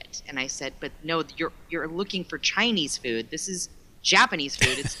make it. And I said, but no, you're looking for Chinese food. This is Japanese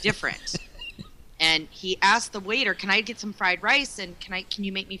food. It's different. And he asked the waiter, can I get some fried rice? And can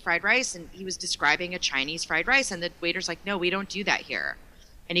you make me fried rice? And he was describing a Chinese fried rice. And the waiter's like, no, we don't do that here.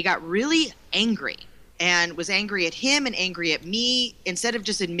 And he got really angry and was angry at him and angry at me instead of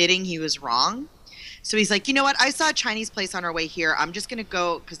just admitting he was wrong. So he's like, you know what? I saw a Chinese place on our way here. I'm just going to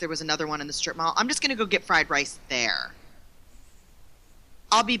go, because there was another one in the strip mall. I'm just going to go get fried rice there.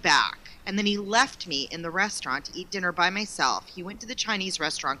 I'll be back. And then he left me in the restaurant to eat dinner by myself. He went to the Chinese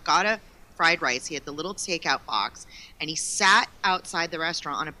restaurant, got a fried rice. He had the little takeout box, and he sat outside the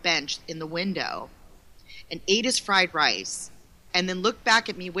restaurant on a bench in the window and ate his fried rice, and then looked back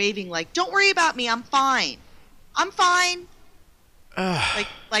at me waving like, don't worry about me. I'm fine. I'm fine.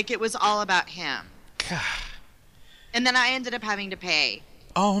 Like it was all about him. God. And then I ended up having to pay.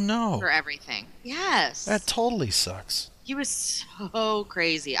 Oh, no. For everything. Yes. That totally sucks. He was so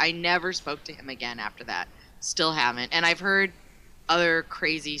crazy. I never spoke to him again after that. Still haven't. And I've heard other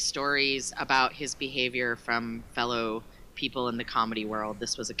crazy stories about his behavior from fellow people in the comedy world.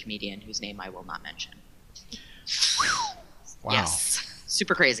 This was a comedian whose name I will not mention. Wow. Yes.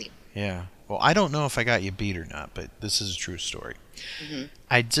 Super crazy. Yeah. Well, I don't know if I got you beat or not, but this is a true story.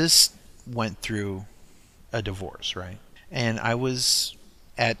 I just went through a divorce, right? And I was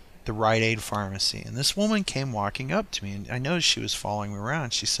at the Rite Aid pharmacy, and this woman came walking up to me, and I noticed she was following me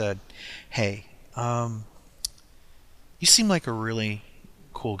around. She said, hey, you seem like a really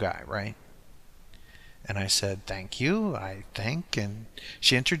cool guy, right? And I said, thank you, I think. And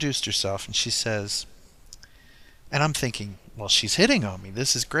she introduced herself, and she says, and I'm thinking, well, she's hitting on me.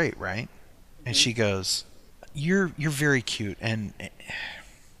 This is great, right? And she goes, you're very cute, and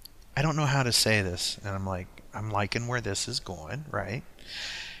I don't know how to say this. And I'm like, I'm liking where this is going, right?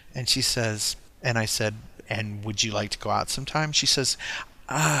 And she says, and I said, and would you like to go out sometime? She says,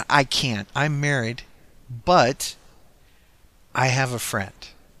 I can't. I'm married, but I have a friend,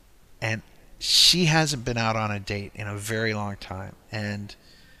 and she hasn't been out on a date in a very long time, and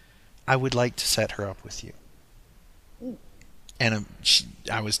I would like to set her up with you. And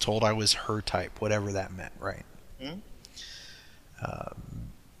I was told I was her type, whatever that meant, right?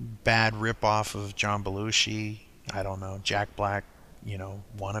 Bad ripoff of John Belushi. I don't know. Jack Black,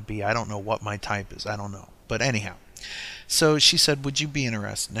 wannabe. I don't know what my type is. I don't know. But anyhow, so she said, would you be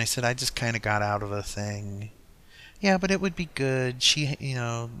interested? And I said, I just kind of got out of a thing. Yeah, but it would be good. She,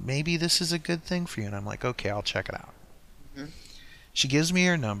 maybe this is a good thing for you. And I'm like, okay, I'll check it out. She gives me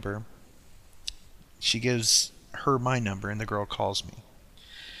her number. She gives her my number, and the girl calls me.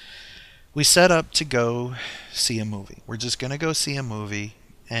 We set up to go see a movie. We're just going to go see a movie.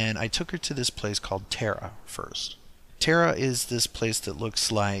 And I took her to this place called Terra first. Terra is this place that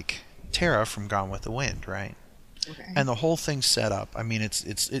looks like Terra from Gone with the Wind, right? Okay. And the whole thing's set up. I mean,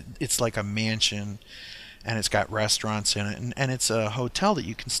 it's like a mansion, and it's got restaurants in it, and it's a hotel that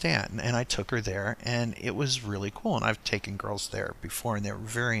you can stay at. And I took her there, and it was really cool. And I've taken girls there before, and they were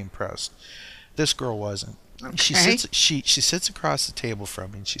very impressed. This girl wasn't. Okay. She sits across the table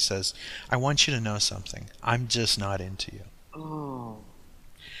from me, and she says, I want you to know something. I'm just not into you. Oh.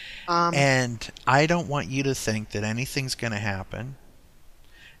 And I don't want you to think that anything's going to happen.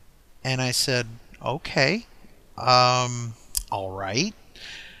 And I said, okay, all right.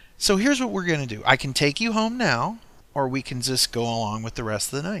 So here's what we're going to do. I can take you home now, or we can just go along with the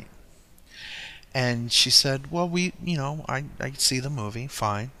rest of the night. And she said, well, I see the movie.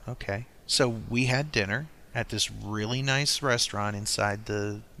 Fine. Okay. So we had dinner at this really nice restaurant inside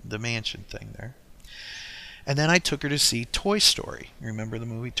the mansion thing there. And then I took her to see Toy Story. You remember the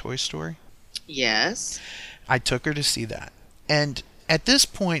movie Toy Story? Yes. I took her to see that. And at this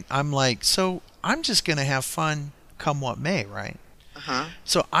point, I'm like, so I'm just going to have fun come what may, right? Uh-huh.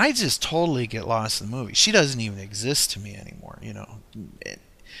 So I just totally get lost in the movie. She doesn't even exist to me anymore,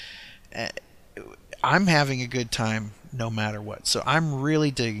 I'm having a good time no matter what. So I'm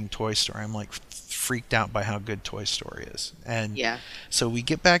really digging Toy Story. I'm like freaked out by how good Toy Story is. And Yeah. so we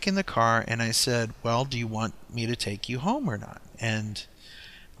get back in the car, and I said, well, do you want me to take you home or not? And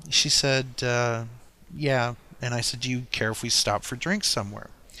she said, yeah. And I said, do you care if we stop for drinks somewhere?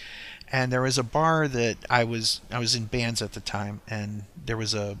 And there was a bar that I was in bands at the time, and there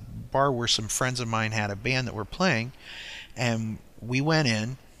was a bar where some friends of mine had a band that were playing, and we went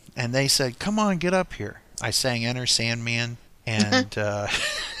in, and they said, come on, get up here. I sang Enter Sandman, and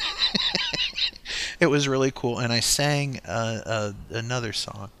it was really cool. And I sang another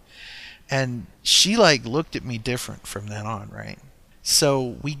song, and she looked at me different from then on, right?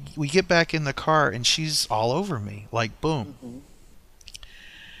 So we get back in the car, and she's all over me, like boom. Mm-hmm.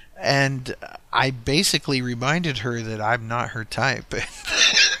 And I basically reminded her that I'm not her type.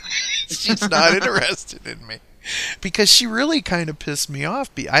 She's not interested in me. Because she really kind of pissed me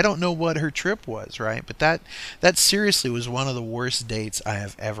off. I don't know what her trip was, right? But that seriously was one of the worst dates I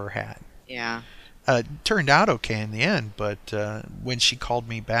have ever had. Yeah. Turned out okay in the end, but when she called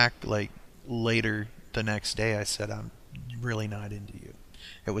me back later the next day, I said, I'm really not into you.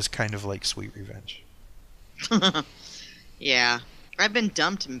 It was kind of like Sweet Revenge. Yeah. I've been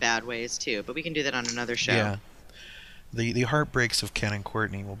dumped in bad ways too, but we can do that on another show. Yeah. The heartbreaks of Ken and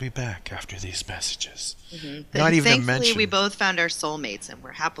Courtney will be back after these messages. Mm-hmm. Not even to Thankfully, mention. we both found our soulmates, and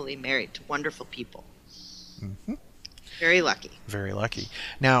we're happily married to wonderful people. Mm-hmm. Very lucky. Very lucky.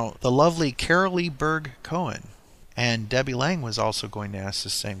 Now, the lovely Carolee Berg Cohen and Debbie Lang was also going to ask the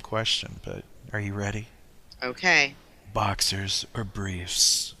same question, but are you ready? Okay. Boxers or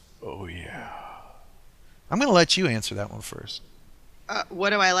briefs? Oh, yeah. I'm going to let you answer that one first. What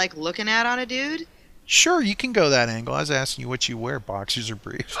do I like looking at on a dude? Sure, you can go that angle. I was asking you what you wear, boxers or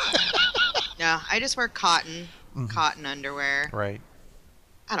briefs. No, I just wear cotton Mm-hmm. underwear. Right.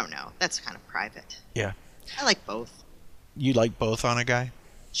 I don't know. That's kind of private. Yeah. I like both. You like both on a guy?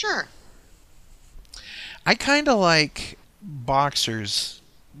 Sure. I kind of like boxers,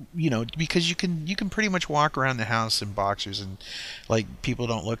 because you can pretty much walk around the house in boxers, and people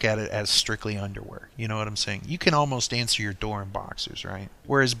don't look at it as strictly underwear. You know what I'm saying? You can almost answer your door in boxers, right?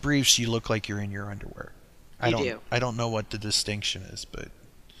 Whereas briefs, you look like you're in your underwear. You do. I don't know what the distinction is, but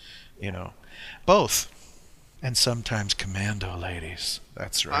both. And sometimes commando ladies.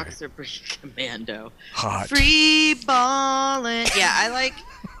 That's right. Boxer brief commando. Hot. Free ballin'. Yeah, I like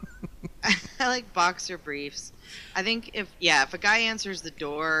I like boxer briefs. I think if a guy answers the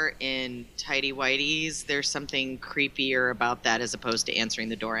door in tighty whities, there's something creepier about that as opposed to answering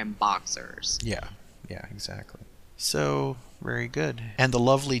the door in boxers. Yeah, exactly. So, very good. And the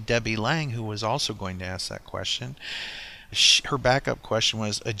lovely Debbie Lang, who was also going to ask that question, her backup question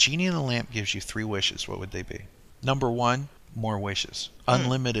was, a genie in a lamp gives you 3 wishes. What would they be? Number 1, more wishes.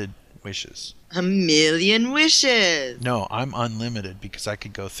 Unlimited wishes. A million wishes. No, I'm unlimited because I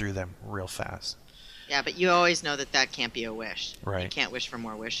could go through them real fast. Yeah, but you always know that can't be a wish. Right. You can't wish for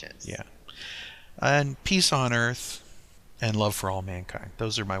more wishes. Yeah. And peace on earth and love for all mankind.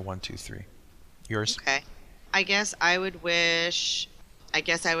 Those are my 1, 2, 3. Yours? Okay. I guess I would wish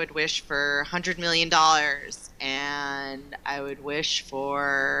for $100 million, and I would wish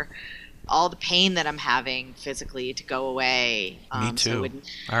for all the pain that I'm having physically to go away. Me too.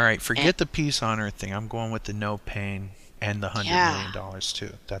 All right, forget the peace on earth thing. I'm going with the no pain and the $100 million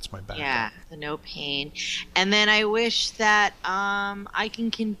too. That's my backup. Yeah, the no pain. And then I wish that I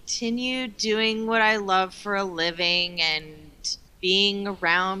can continue doing what I love for a living and being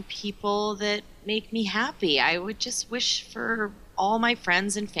around people that make me happy. I would just wish for all my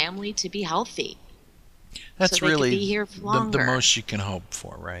friends and family to be healthy. That's so they really could be here for longer. the most you can hope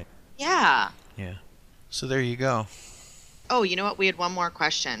for, right? Yeah. Yeah. So there you go. Oh, you know what? We had one more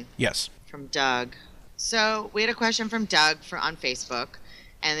question. Yes. From Doug. So we had a question from Doug on Facebook,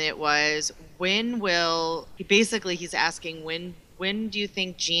 and it was, he's asking, when do you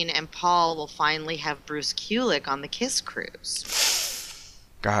think Gene and Paul will finally have Bruce Kulick on the Kiss cruise?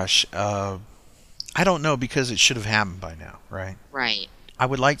 Gosh, I don't know, because it should have happened by now, right? Right. I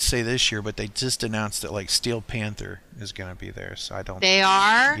would like to say this year, but they just announced that Steel Panther is going to be there, so I don't. They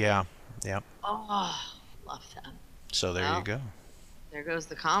are? Yeah. Yep. Oh, love them. So there you go. There goes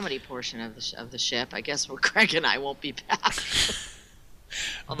the comedy portion of the ship. I guess Craig and I won't be back.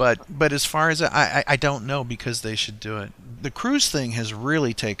 But as far as I don't know, because they should do it. The cruise thing has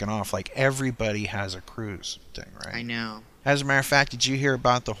really taken off. Everybody has a cruise thing, right? I know. As a matter of fact, did you hear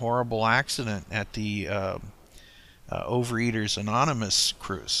about the horrible accident at the Overeaters Anonymous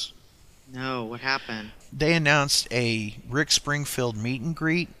cruise? No, what happened? They announced a Rick Springfield meet and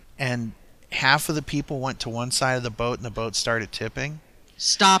greet, and half of the people went to one side of the boat, and the boat started tipping.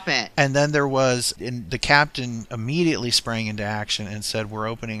 Stop it. And then the captain immediately sprang into action and said, we're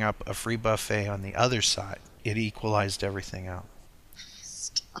opening up a free buffet on the other side. It equalized everything out.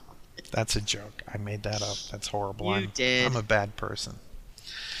 Stop it. That's a joke. I made that up. That's horrible. You did. I'm a bad person.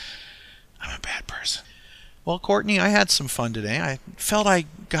 Well, Courtney, I had some fun today. I felt I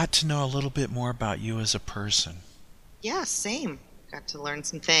got to know a little bit more about you as a person. Yeah, same. Got to learn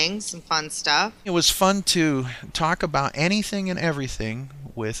some things, some fun stuff. It was fun to talk about anything and everything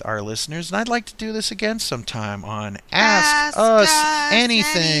with our listeners, and I'd like to do this again sometime on Ask Us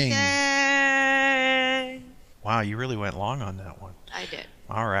Anything. Wow, you really went long on that one. I did.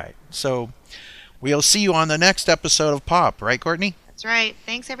 All right. So we'll see you on the next episode of Pop, right, Courtney? That's right.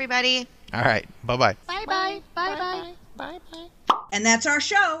 Thanks, everybody. All right. Bye-bye. Bye-bye. Bye-bye. Bye-bye. And that's our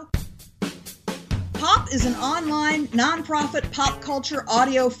show. Pop is an online, non-profit pop culture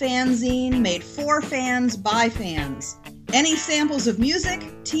audio fanzine made for fans by fans. Any samples of music,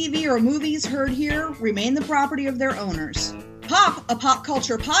 TV, or movies heard here remain the property of their owners. Pop, a pop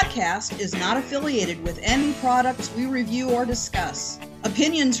culture podcast, is not affiliated with any products we review or discuss.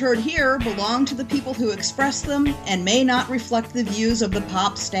 Opinions heard here belong to the people who express them and may not reflect the views of the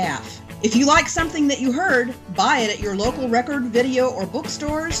Pop staff. If you like something that you heard, buy it at your local record, video, or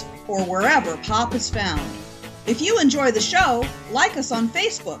bookstores, or wherever Pop is found. If you enjoy the show, like us on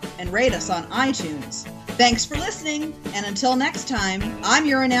Facebook and rate us on iTunes. Thanks for listening, and until next time, I'm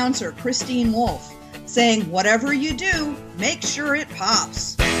your announcer, Christine Wolf, saying whatever you do, make sure it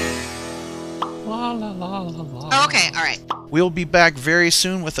pops. La, la, la, la, la. Okay, all right. We'll be back very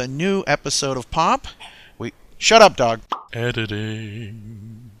soon with a new episode of Pop. Shut up, dog.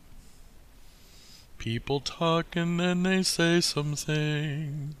 Editing. People talk and then they say some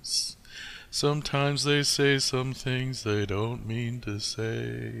things. Sometimes they say some things they don't mean to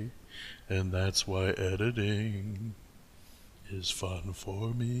say. And that's why editing is fun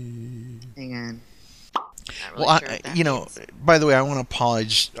for me. Hang on. Well, by the way, I want to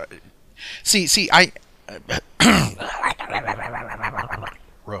apologize. I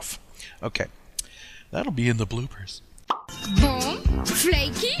Roof. Okay. That'll be in the bloopers. Bon,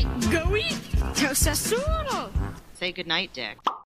 flaky, gooey, tosassuro. Say goodnight, Dick.